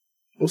episode.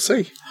 We'll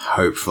see.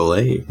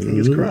 Hopefully.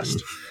 Fingers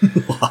crossed.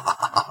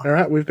 All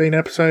right, we've been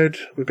Cephalon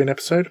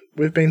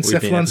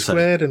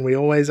Squared, and we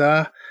always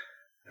are.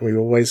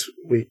 And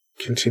we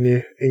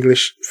continue.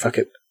 English, fuck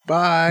it.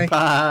 Bye.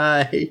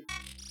 Bye.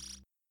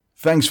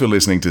 Thanks for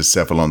listening to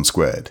Cephalon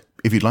Squared.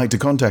 If you'd like to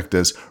contact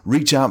us,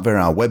 reach out via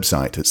our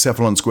website at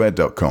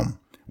cephalonsquared.com,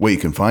 where you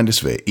can find us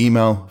via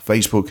email,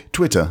 Facebook,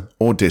 Twitter,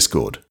 or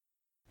Discord.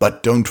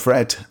 But don't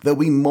fret, there'll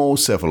be more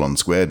Cephalon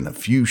Squared in a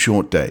few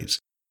short days,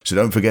 so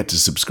don't forget to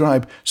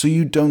subscribe so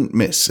you don't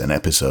miss an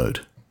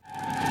episode.